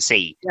you can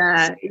see.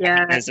 Yeah.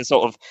 There's a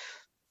sort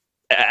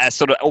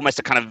of almost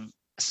a kind of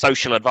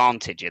social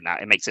advantage in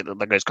that. It makes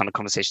those kind of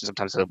conversations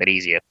sometimes a little bit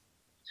easier.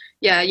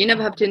 Yeah, you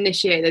never have to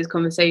initiate those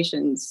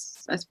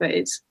conversations, I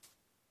suppose.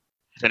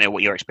 I don't know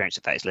what your experience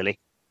of that is, Lily.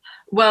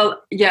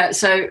 Well, yeah,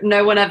 so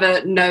no one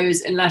ever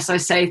knows unless I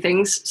say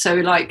things. So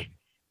like,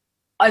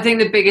 I think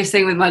the biggest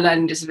thing with my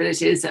learning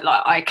disability is that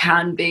like I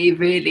can be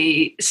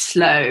really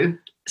slow.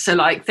 So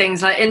like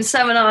things like in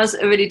seminars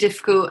are really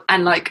difficult,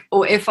 and like,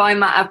 or if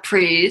I'm at a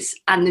prees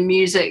and the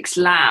music's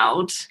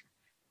loud,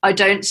 I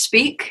don't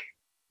speak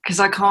because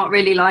I can't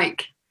really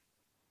like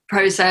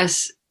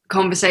process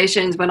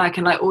conversations when I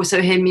can like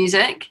also hear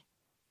music.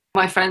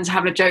 My friends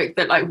have a joke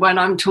that like when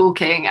I'm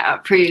talking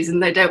at prees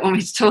and they don't want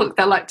me to talk,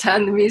 they'll like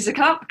turn the music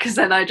up, because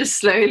then I just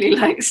slowly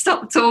like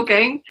stop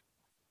talking.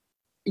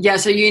 Yeah,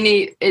 so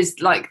uni is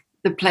like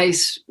the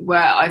place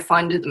where I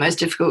find it the most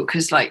difficult,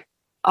 because like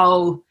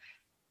I'll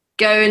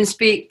go and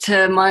speak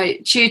to my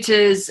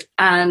tutors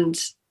and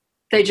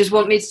they just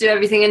want me to do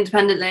everything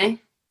independently,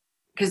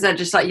 because they're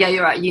just like, yeah,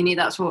 you're at uni,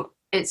 that's what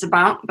it's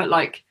about. But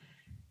like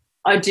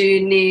I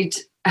do need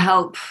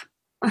help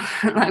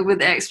like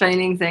with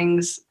explaining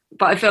things.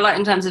 But I feel like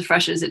in terms of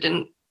freshers, it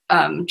didn't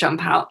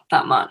jump out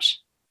that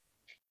much.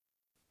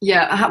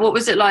 Yeah, what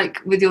was it like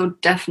with your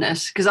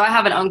deafness? Because I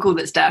have an uncle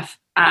that's deaf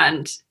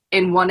and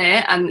in one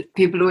ear, and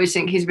people always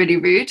think he's really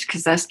rude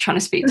because they're trying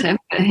to speak to him,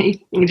 but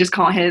he just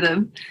can't hear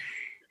them.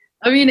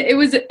 I mean, it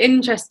was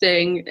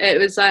interesting. It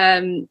was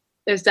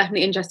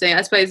definitely interesting.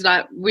 I suppose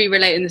like we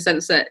relate in the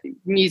sense that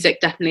music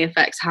definitely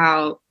affects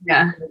how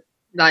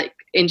like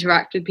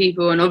interact with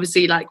people. And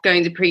obviously like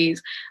going to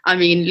prees, I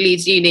mean,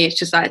 Leeds Uni, it's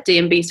just like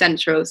D&B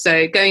Central.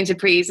 So going to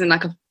prees in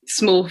like a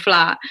small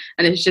flat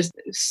and it's just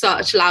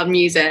such loud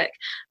music.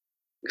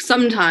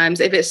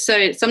 Sometimes it's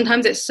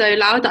so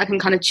loud that I can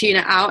kind of tune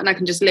it out and I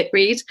can just lip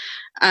read.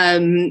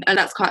 And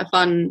that's quite a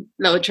fun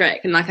little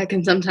trick. And like I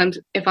can sometimes,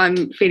 if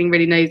I'm feeling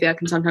really nosy, I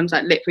can sometimes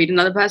like lip read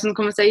another person's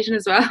conversation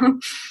as well,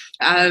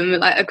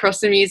 like across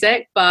the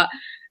music. But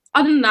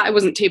other than that, it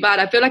wasn't too bad.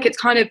 I feel like it's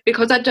kind of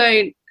because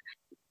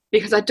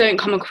I don't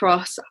come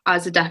across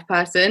as a deaf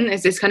person,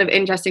 it's this kind of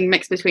interesting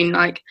mix between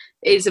like,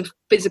 it's a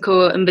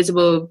physical and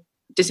visible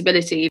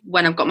disability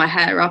when I've got my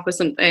hair up or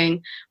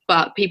something,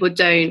 but people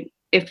don't,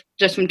 if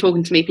just from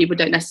talking to me, people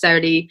don't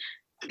necessarily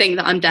think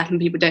that I'm deaf, and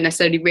people don't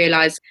necessarily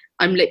realise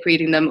I'm lip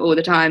reading them all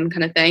the time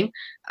kind of thing.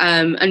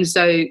 And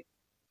so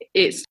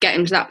it's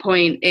getting to that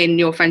point in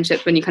your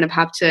friendship when you kind of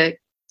have to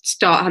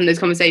start having those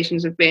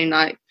conversations of being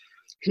like,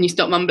 can you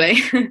stop mumbling?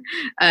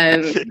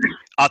 um,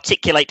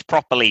 Articulate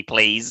properly,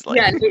 please.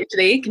 Yeah,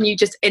 literally. Can you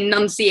just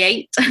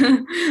enunciate?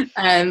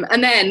 But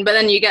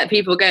then you get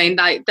people going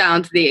like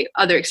down to the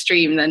other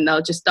extreme. Then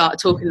they'll just start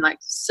talking like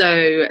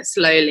so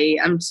slowly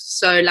and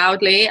so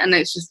loudly, and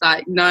it's just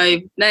like, no,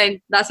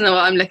 that's not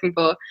what I'm looking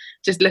for.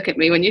 Just look at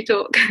me when you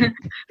talk.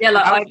 Yeah,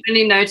 like I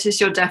only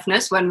notice your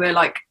deafness when we're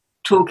like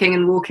talking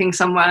and walking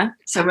somewhere.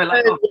 So we're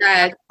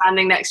like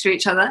standing next to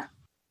each other.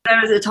 There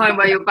was a time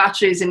where your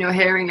batteries in your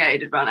hearing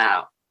aid had run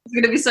out. It's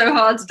going to be so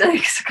hard today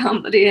because I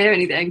can't bloody hear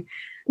anything.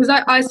 Was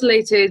I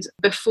isolated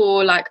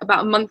before, like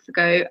about a month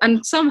ago,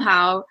 and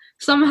somehow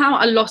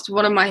I lost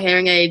one of my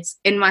hearing aids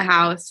in my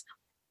house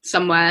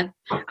somewhere.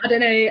 I don't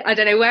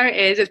know where it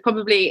is. It's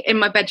probably in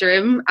my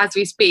bedroom as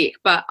we speak,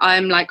 but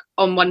I'm like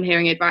on one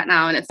hearing aid right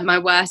now, and it's my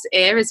worst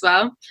ear as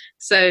well.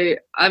 So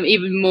I'm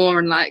even more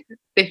on like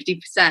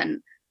 50%.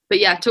 But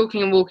yeah,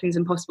 talking and walking is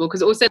impossible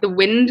because also the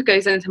wind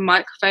goes into the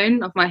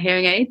microphone of my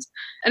hearing aids.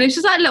 And it's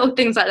just like little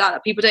things like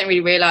that people don't really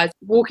realise.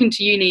 Walking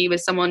to uni with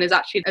someone is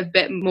actually a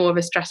bit more of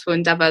a stressful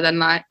endeavour than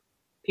like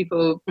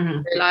people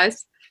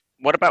realise.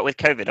 What about with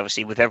COVID?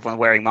 Obviously, with everyone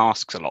wearing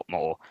masks a lot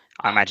more,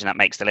 I imagine that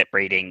makes the lip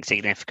reading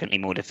significantly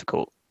more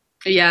difficult.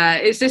 Yeah,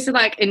 it's just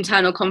like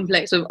internal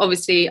conflicts of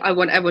obviously I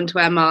want everyone to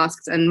wear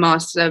masks, and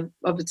masks are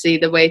obviously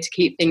the way to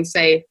keep things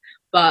safe.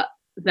 But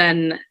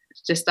then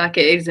just like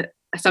it is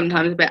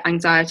sometimes a bit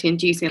anxiety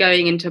inducing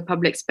going into a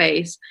public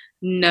space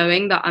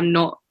knowing that I'm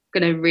not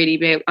going to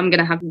really I'm going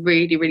to have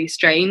really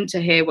strained to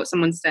hear what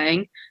someone's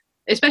saying,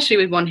 especially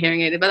with one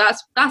hearing aid. But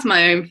that's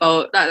my own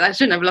fault. I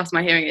shouldn't have lost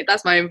my hearing aid.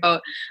 That's my own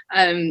fault.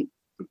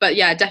 But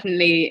yeah,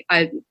 definitely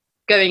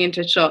going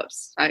into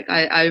shops,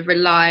 I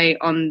rely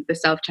on the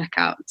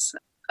self-checkouts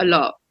a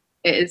lot.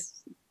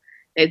 It's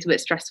a bit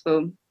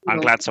stressful. I'm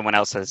glad someone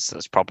else has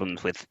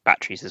problems with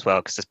batteries as well,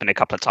 because there's been a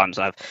couple of times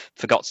I've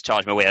forgot to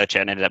charge my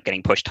wheelchair and ended up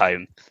getting pushed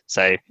home.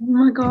 So oh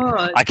my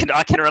god, I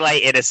can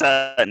relate in a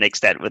certain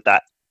extent with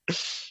that.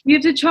 You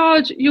have to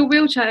charge your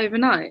wheelchair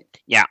overnight?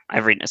 Yeah, I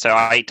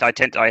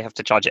have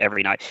to charge it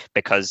every night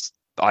because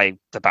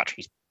the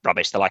battery's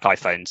rubbish. They're like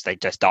iPhones; they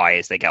just die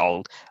as they get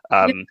old.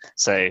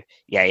 So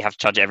yeah, you have to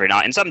charge it every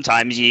night, and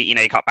sometimes you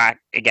cut back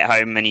and get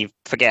home and you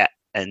forget,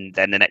 and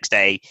then the next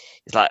day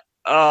it's like.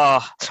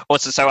 Oh,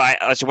 also, so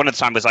one of the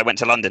times was I went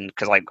to London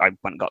because I went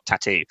and got a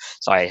tattoo,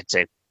 so I had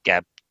to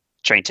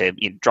train to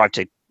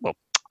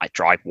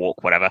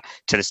walk, whatever,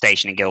 to the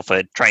station in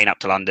Guildford, train up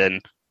to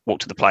London,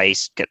 walk to the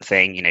place, get the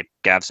thing,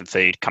 go have some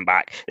food, come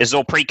back. This is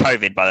all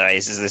pre-COVID, by the way.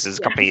 This is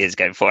a couple of years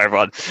ago before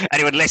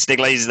anyone listening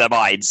loses their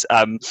minds.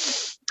 And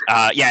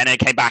then I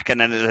came back, and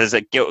then there's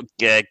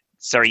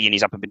Surrey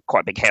Uni's up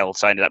quite a big hill,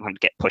 so I ended up having to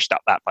get pushed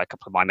up that by a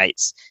couple of my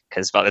mates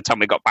because by the time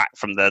we got back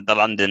from the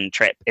London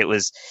trip, it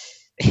was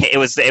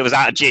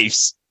out of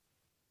juice.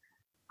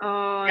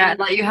 Oh yeah,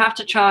 like you have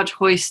to charge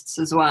hoists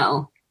as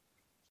well.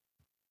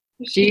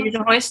 Do you use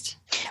a hoist?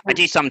 I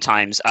do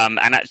sometimes, and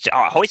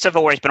hoists I've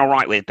always been all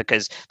right with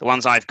because the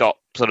ones I've got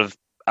sort of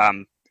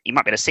you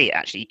might be able to see it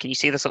actually. Can you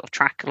see the sort of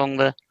track along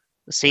the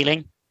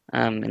ceiling?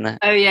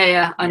 Oh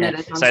yeah, I know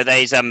those ones. So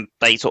they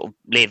sort of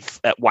live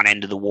at one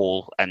end of the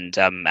wall, and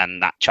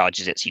that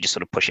charges it. So you just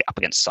sort of push it up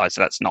against the side.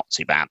 So that's not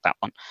too bad. That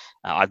one,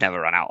 I've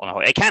never run out on a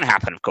hoist. It can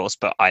happen, of course,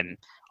 but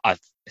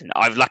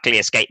I've luckily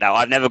escaped that.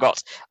 I've never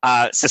got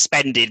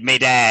suspended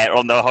mid-air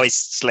on the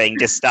hoist sling,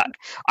 just stuck.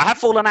 I have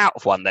fallen out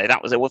of one though.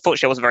 That was it. Well,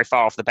 fortunately, I wasn't very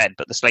far off the bed,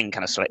 but the sling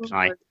kind of slipped and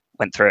I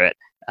went through it.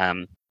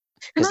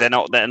 Because they're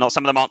not.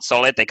 Some of them aren't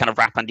solid. They kind of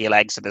wrap under your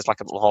legs, so there's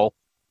like a little hole.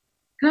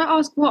 Can I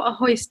ask what a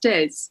hoist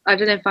is? I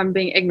don't know if I'm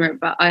being ignorant,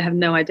 but I have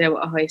no idea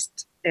what a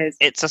hoist is.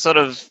 It's a sort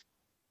of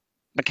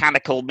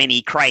mechanical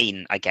mini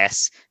crane, I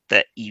guess,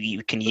 that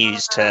you can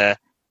use to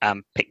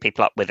pick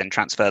people up with and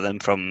transfer them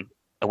from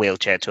a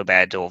wheelchair to a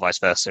bed or vice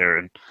versa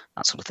and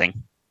that sort of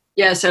thing.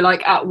 Yeah, so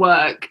like at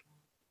work,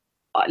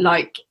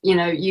 like,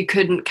 you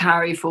couldn't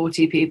carry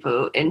 40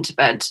 people into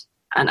bed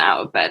and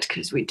out of bed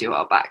because we do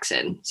our backs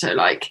in. So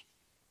like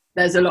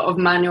there's a lot of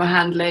manual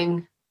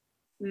handling,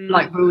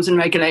 like rules and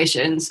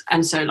regulations.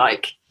 And so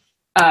like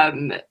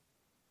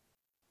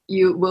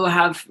you will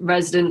have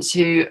residents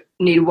who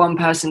need one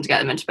person to get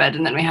them into bed,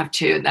 and then we have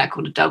two, and they're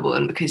called a double.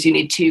 And because you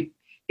need two,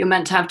 you're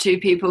meant to have two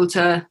people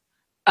to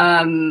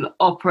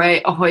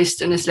operate a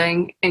hoist and a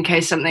sling in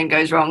case something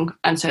goes wrong,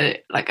 and so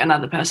like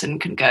another person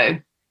can go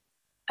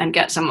and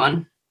get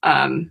someone.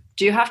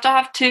 Do you have to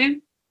have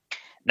two?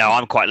 No,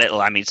 I'm quite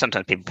little. I mean,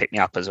 sometimes people pick me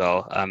up as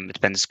well. It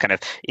depends kind of,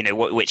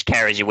 which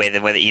carriers you're with,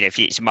 and whether, if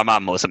it's my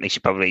mum or something,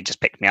 she probably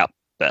just picked me up.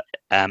 But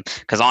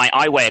because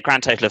I weigh a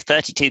grand total of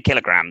 32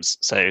 kilograms,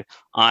 so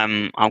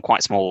I'm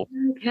quite small.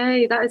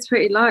 Okay, that is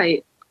pretty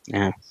light.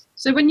 Yeah.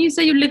 So when you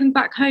say you're living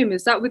back home,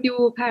 is that with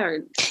your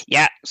parents?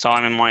 Yeah, so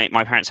I'm in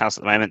my parents' house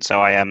at the moment.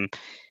 So I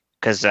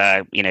because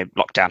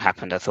lockdown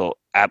happened, I thought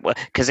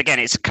because again,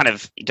 it's kind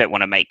of, you don't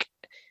want to make.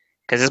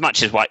 Because as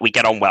much as we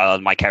get on well,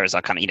 and my carers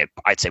are kind of,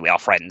 I'd say we are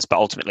friends, but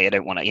ultimately I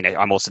don't want to,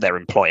 I'm also their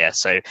employer.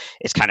 So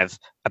it's kind of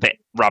a bit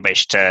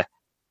rubbish to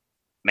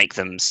make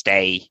them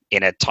stay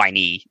in a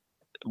tiny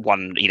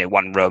one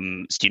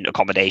room student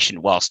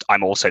accommodation whilst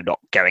I'm also not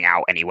going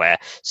out anywhere.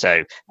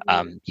 So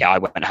I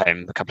went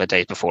home a couple of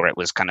days before it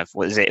was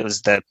it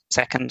was the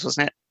second,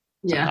 wasn't it?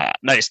 Yeah.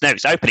 No,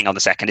 it's opening on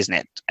the second, isn't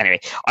it? Anyway,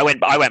 I went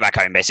back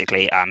home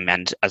basically,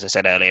 and as I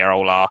said earlier,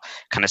 all our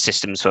kind of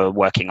systems for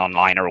working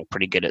online are all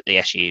pretty good at the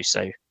SU,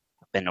 so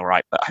I've been all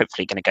right. But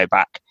hopefully, going to go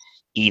back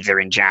either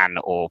in Jan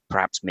or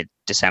perhaps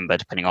mid-December,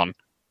 depending on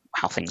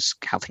how things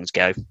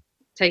go.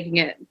 Taking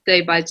it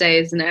day by day,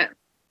 isn't it?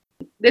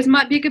 This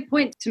might be a good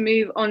point to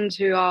move on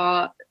to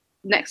our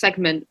next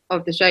segment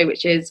of the show,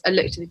 which is a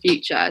look to the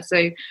future.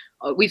 So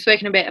we've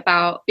spoken a bit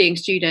about being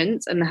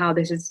students and how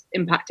this has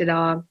impacted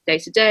our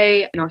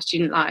day-to-day and our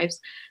student lives.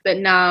 But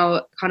now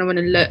I kind of want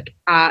to look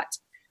at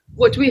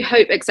what do we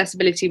hope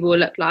accessibility will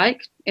look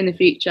like in the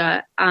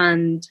future,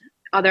 and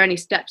are there any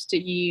steps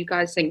that you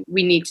guys think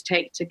we need to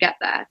take to get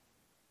there?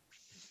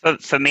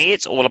 For me,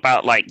 it's all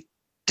about like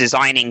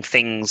designing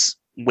things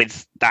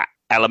with that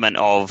element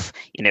of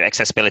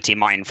accessibility in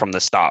mind from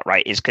the start,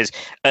 right? Is because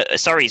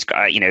Surrey's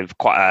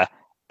quite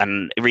a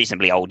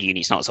reasonably old uni.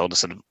 It's not as old as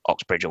sort of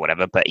Oxbridge or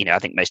whatever, but I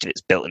think most of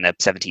it's built in the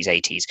 70s,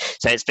 80s.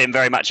 So it's been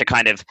very much a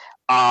kind of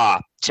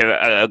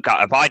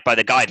to abide by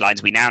the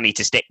guidelines, we now need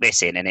to stick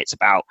this in, and it's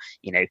about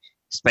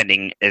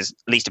spending as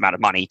least amount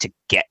of money to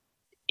get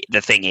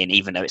the thing in,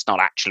 even though it's not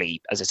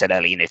actually, as I said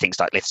earlier, things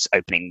like lifts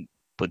opening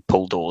with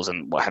pull doors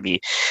and what have you,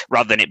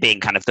 rather than it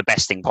being kind of the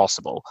best thing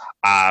possible.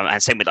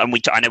 And same with,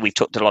 I know we've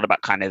talked a lot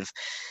about kind of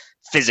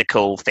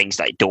physical things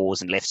like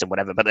doors and lifts and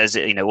whatever, but there's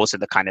also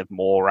the kind of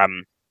more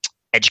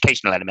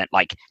educational element,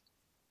 like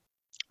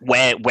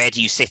where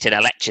do you sit in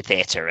a lecture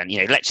theatre? And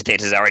lecture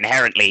theatres are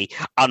inherently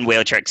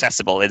unwheelchair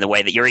accessible in the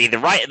way that you're either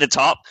right at the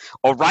top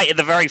or right at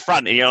the very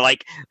front, and you're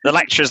like, the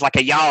lecturer's like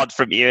a yard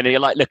from you, and you're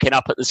like looking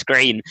up at the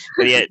screen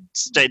with you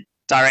stood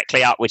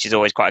directly up, which is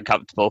always quite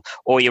uncomfortable,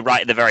 or you're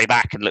right at the very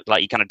back and look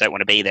like you kind of don't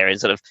want to be there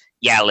and sort of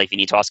yell if you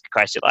need to ask a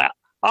question, like,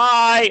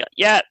 hi,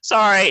 yeah,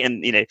 sorry,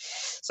 and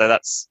so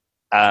that's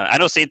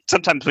and also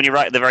sometimes when you're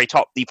right at the very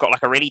top, you've got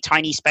like a really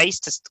tiny space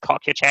to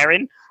park your chair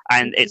in,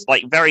 and it's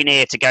like very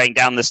near to going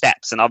down the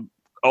steps, and I'm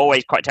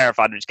always quite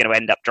terrified I'm just going to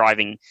end up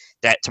driving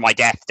to my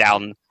death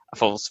down a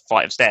full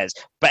flight of stairs.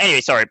 But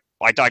anyway, sorry,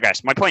 I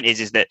digress. My point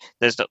is that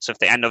there's lots of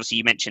things, and obviously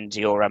you mentioned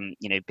your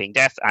being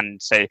deaf,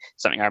 and so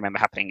something I remember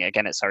happening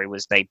again at Surrey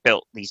was they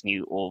built these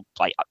new, or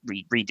like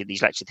redid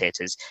these lecture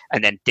theatres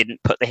and then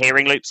didn't put the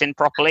hearing loops in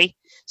properly.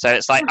 So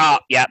it's like,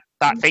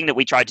 that thing that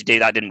we tried to do,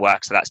 that didn't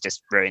work, so that's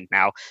just ruined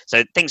now.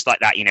 So things like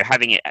that,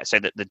 having it so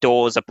that the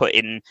doors are put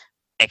in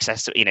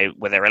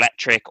whether they're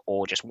electric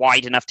or just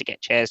wide enough to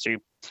get chairs through,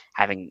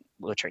 having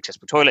wheelchair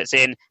accessible toilets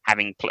in,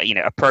 having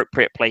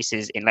appropriate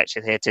places in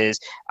lecture theatres.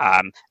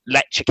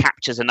 Lecture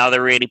capture's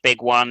another really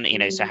big one,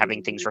 so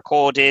having things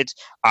recorded.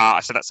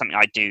 So that's something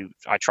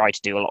I try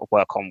to do a lot of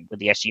work on with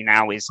the SU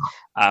now, is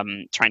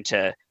trying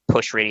to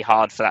push really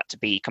hard for that to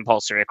be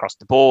compulsory across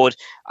the board,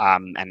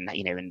 and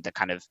in the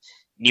kind of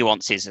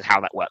nuances of how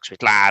that works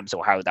with labs,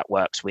 or how that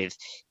works with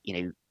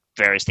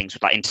various things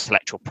with like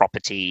intellectual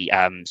property,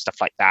 stuff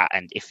like that.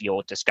 And if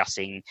you're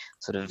discussing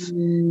sort of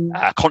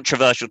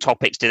controversial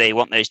topics, do they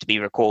want those to be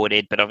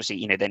recorded? But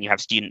obviously, then you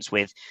have students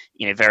with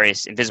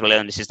various invisible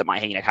illnesses that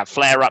might have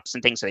flare-ups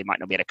and things, so they might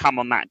not be able to come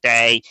on that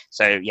day.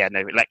 So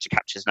lecture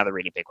capture is another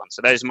really big one.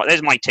 So those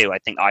are my two. I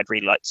think I'd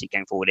really like to see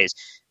going forward is,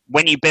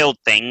 when you build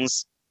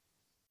things,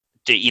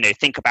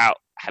 think about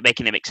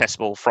making them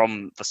accessible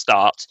from the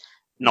start,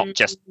 not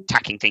just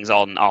tacking things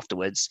on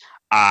afterwards.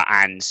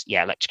 And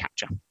lecture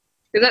capture.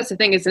 Because that's the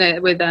thing, isn't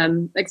it, with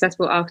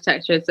accessible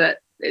architecture, is that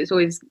it's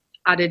always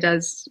added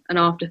as an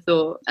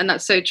afterthought. And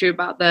that's so true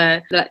about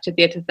the lecture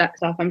theatre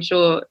stuff. I'm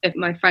sure if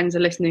my friends are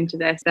listening to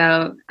this,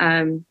 they'll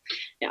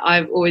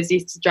I've always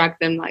used to drag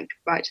them like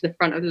right to the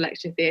front of the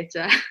lecture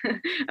theatre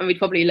and we'd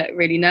probably look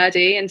really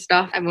nerdy and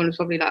stuff. Everyone was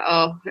probably like,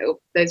 oh,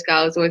 those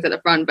girls always at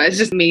the front, but it's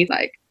just me,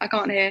 like, I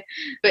can't hear.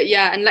 But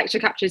and lecture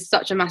capture is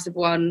such a massive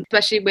one,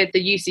 especially with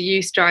the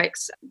UCU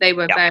strikes. They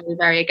were very,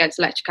 very against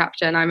lecture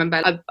capture, and I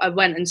remember I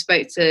went and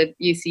spoke to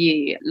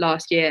UCU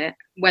last year,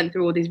 went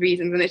through all these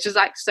reasons, and it's just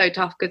like so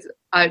tough, because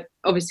I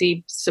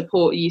obviously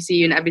support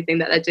UCU and everything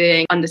that they're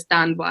doing,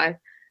 understand why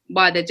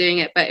they're doing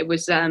it, but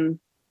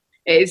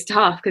it is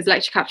tough because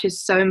lecture capture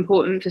is so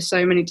important for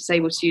so many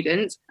disabled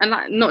students, and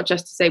like not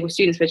just disabled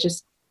students, but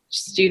just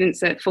students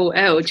that fall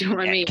ill. Do you know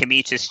what I mean?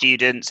 Commuter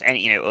students, and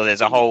or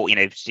there's a whole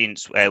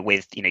students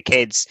with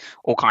kids,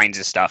 all kinds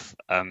of stuff.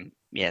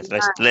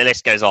 The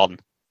list goes on.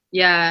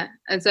 Yeah,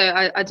 and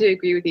so I do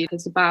agree with you.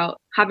 It's about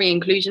having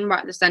inclusion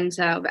right at the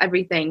centre of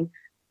everything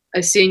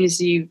as soon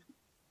as you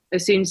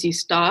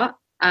start.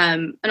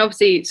 And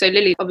obviously, so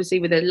Lily, obviously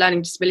with a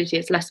learning disability,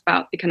 it's less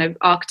about the kind of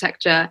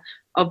architecture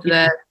of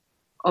the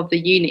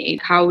uni.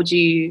 How would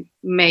you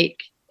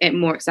make it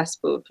more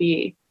accessible for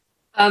you?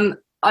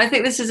 I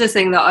think this is a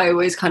thing that I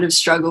always kind of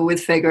struggle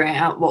with figuring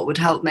out what would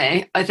help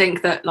me. I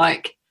think that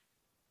like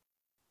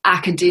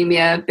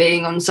academia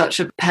being on such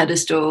a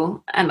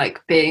pedestal and like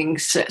being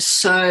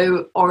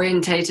so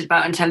orientated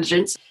about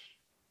intelligence,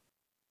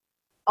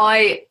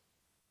 I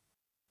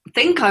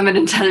think I'm an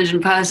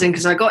intelligent person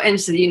because I got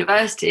into the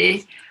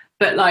university,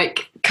 but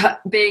like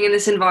being in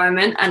this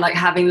environment and like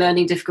having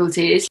learning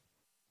difficulties,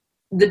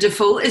 the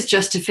default is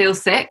just to feel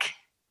thick,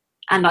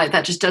 and like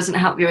that just doesn't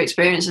help your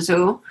experience at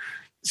all.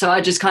 So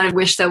I just kind of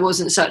wish there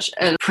wasn't such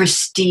a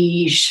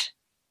prestige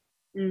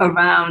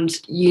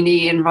around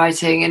uni and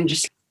writing, and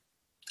just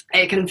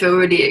it can feel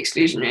really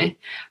exclusionary.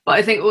 But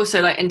I think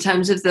also like in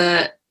terms of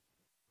the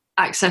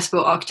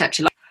accessible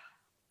architecture, like,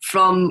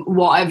 from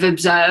what I've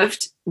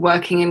observed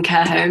working in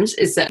care homes,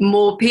 is that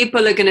more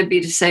people are going to be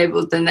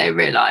disabled than they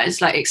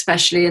realise, like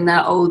especially in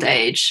their old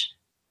age.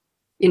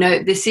 You know,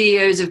 the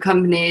CEOs of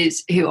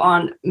companies who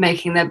aren't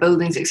making their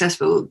buildings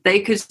accessible,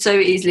 they could so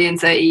easily in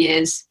 30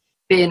 years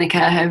be in a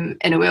care home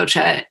in a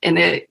wheelchair in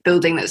a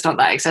building that's not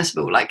that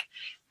accessible. Like,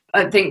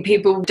 I think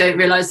people don't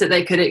realise that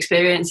they could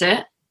experience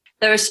it.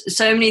 There are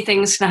so many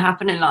things can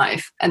happen in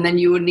life, and then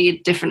you will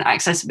need different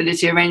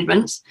accessibility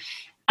arrangements.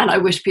 And I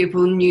wish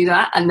people knew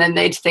that, and then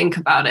they'd think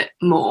about it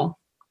more.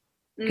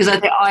 Because I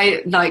think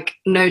I like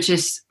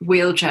notice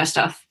wheelchair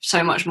stuff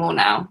so much more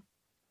now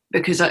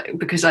because I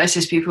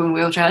assist people in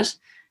wheelchairs,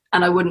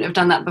 and I wouldn't have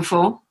done that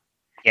before.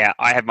 Yeah,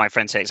 I had my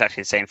friends say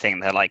exactly the same thing.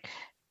 They're like,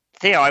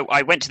 Theo,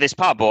 I went to this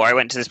pub or I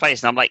went to this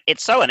place, and I'm like,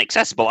 it's so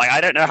inaccessible. I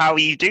don't know how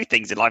you do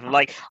things in life. I'm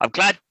like, I'm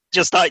glad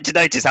you're starting to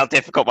notice how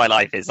difficult my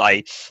life is.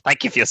 I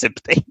thank you for your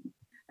sympathy.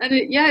 And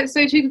it's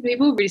so true, because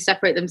people really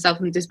separate themselves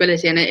from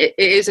disability, and it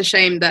is a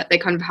shame that they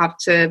kind of have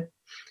to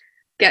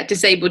get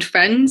disabled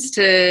friends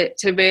to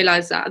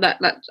realise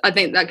that I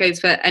think that goes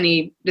for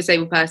any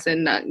disabled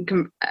person, that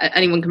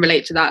anyone can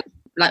relate to that.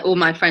 Like, all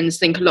my friends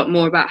think a lot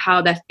more about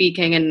how they're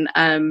speaking,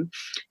 and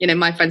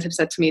my friends have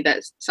said to me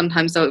that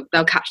sometimes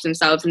they'll catch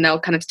themselves and they'll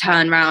kind of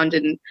turn around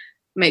and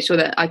make sure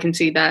that I can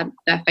see their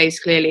face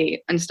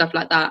clearly and stuff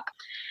like that.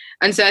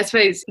 And so I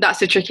suppose that's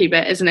the tricky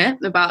bit, isn't it?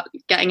 About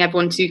getting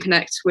everyone to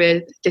connect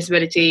with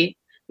disability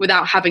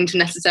without having to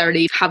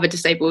necessarily have a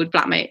disabled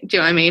flatmate. Do you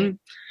know what I mean?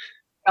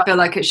 I feel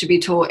like it should be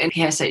taught in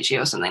PSHE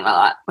or something like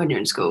that when you're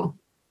in school.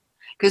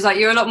 Because like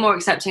you're a lot more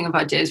accepting of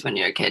ideas when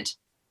you're a kid.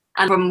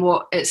 And from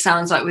what it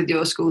sounds like with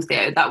your school,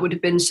 Theo, that would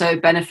have been so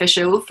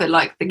beneficial for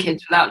like the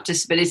kids without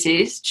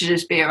disabilities to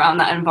just be around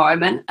that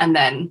environment and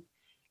then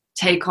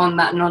take on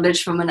that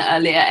knowledge from an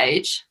earlier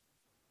age.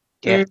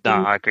 Yeah,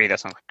 no, I agree. That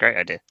sounds like a great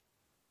idea.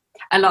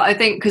 And like,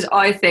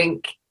 I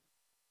think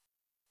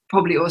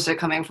probably also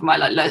coming from my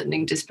like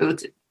learning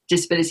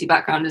disability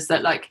background is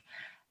that like,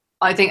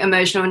 I think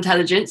emotional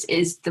intelligence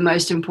is the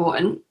most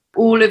important.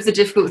 All of the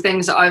difficult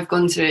things that I've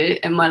gone through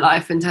in my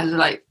life in terms of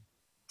like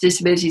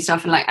disability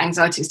stuff and like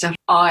anxiety stuff,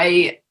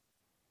 I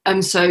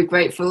am so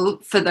grateful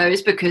for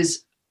those,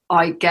 because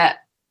I get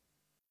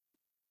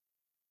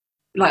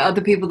like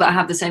other people that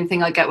have the same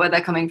thing, I get where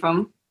they're coming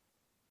from.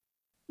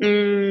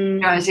 You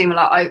know,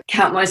 I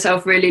count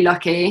myself really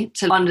lucky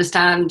to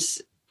understand,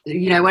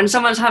 when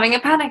someone's having a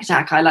panic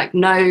attack, I like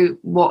know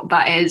what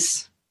that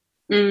is.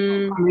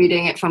 I'm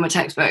reading it from a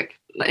textbook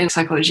in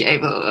psychology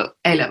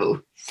A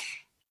level.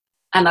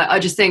 And I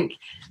just think,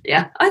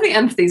 I think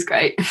empathy is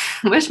great.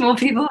 I wish more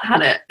people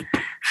had it.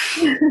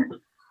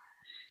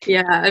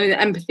 Yeah, I mean,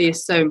 empathy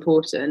is so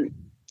important.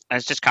 And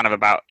it's just kind of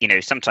about,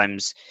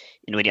 sometimes,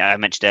 when I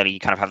mentioned earlier, you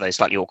kind of have those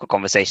slightly awkward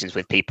conversations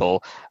with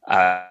people,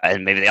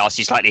 and maybe they ask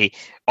you slightly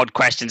odd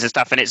questions and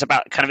stuff. And it's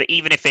about kind of,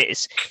 even if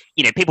it's,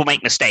 people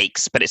make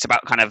mistakes, but it's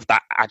about kind of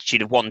that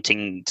attitude of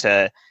wanting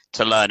to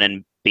learn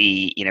and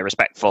be,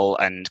 respectful,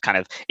 and kind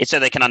of, it's so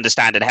they can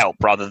understand and help,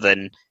 rather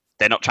than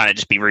they're not trying to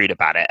just be rude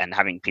about it. And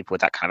having people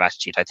with that kind of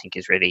attitude, I think,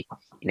 is really,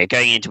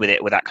 going into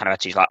it with that kind of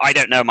attitude, like, I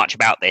don't know much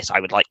about this, I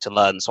would like to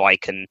learn so I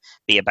can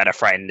be a better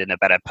friend and a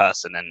better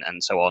person,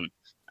 and so on.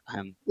 I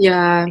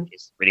think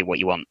is really what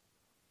you want.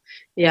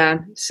 Yeah,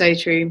 so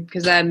true.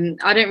 Because I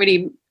don't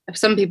really,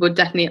 some people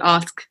definitely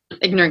ask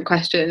ignorant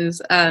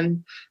questions, but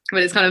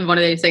it's kind of one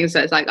of those things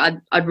that it's like,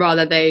 I'd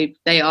rather they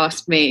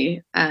ask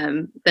me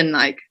than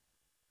like,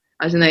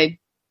 I don't know,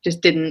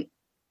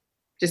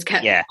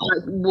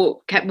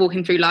 kept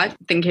walking through life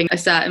thinking a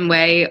certain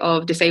way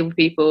of disabled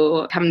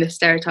people, having this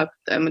stereotype of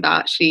them without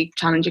actually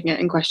challenging it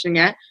and questioning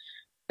it.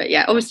 But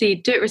yeah, obviously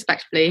do it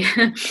respectfully.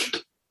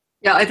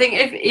 Yeah, I think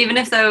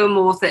if there were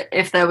more,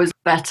 if there was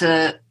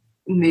better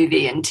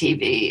movie and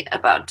TV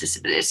about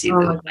disability,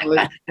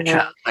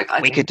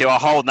 we could do a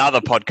whole nother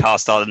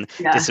podcast on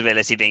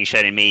disability being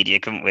shown in media,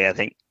 couldn't we? I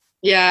think.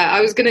 Yeah, I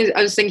was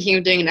thinking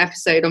of doing an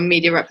episode on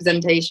media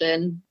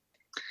representation.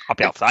 I'll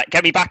be up for that.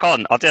 Get me back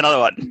on. I'll do another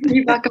one. Get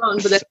me back on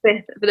for the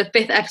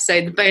fifth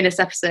episode, the bonus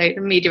episode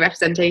of media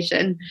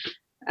representation.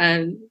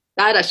 That'd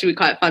actually be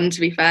quite fun, to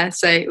be fair.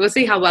 So we'll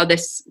see how well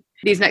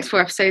these next 4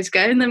 episodes go,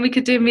 and then we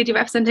could do a media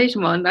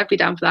representation one. I'd be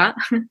down for that.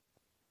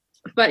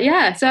 But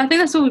yeah, so I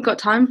think that's all we've got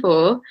time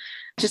for.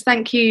 Just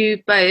thank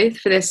you both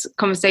for this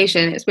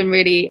conversation. It's been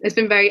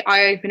very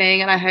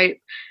eye-opening, and I hope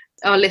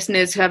our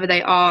listeners, whoever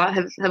they are,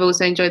 have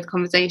also enjoyed the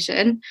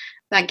conversation.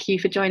 Thank you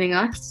for joining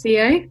us,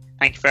 Theo.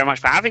 Thank you very much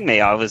for having me.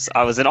 I was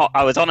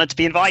honoured to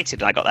be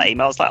invited, and I got that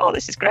email. I was like, oh,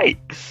 this is great.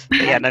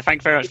 But yeah, no,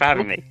 thank you very much for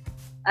having me.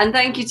 And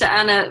thank you to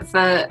Anna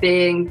for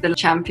being the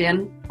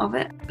champion of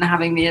it and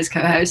having me as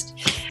co-host.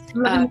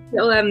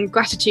 Little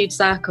gratitude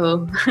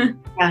circle.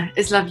 Yeah,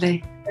 it's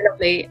lovely.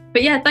 Lovely.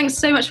 But yeah, thanks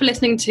so much for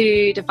listening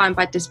to Defined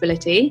by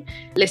Disability.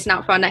 Listen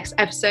out for our next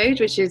episode,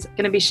 which is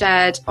going to be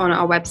shared on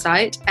our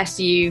website,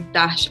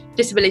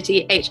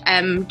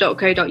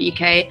 su-disabilityhm.co.uk.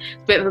 It's a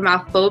bit of a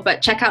mouthful, but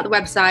check out the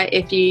website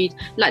if you'd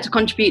like to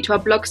contribute to our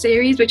blog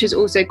series, which is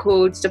also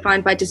called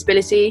Defined by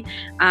Disability,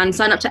 and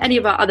sign up to any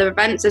of our other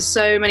events. There's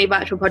so many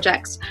virtual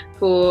projects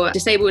for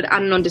disabled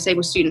and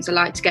non-disabled students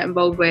alike to get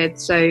involved with,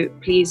 so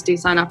please do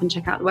sign up and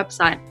check out the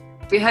website.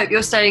 We hope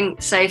you're staying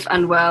safe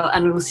and well,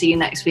 and we will see you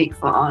next week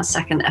for our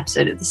second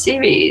episode of the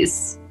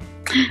series.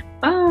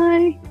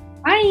 Bye.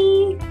 Bye.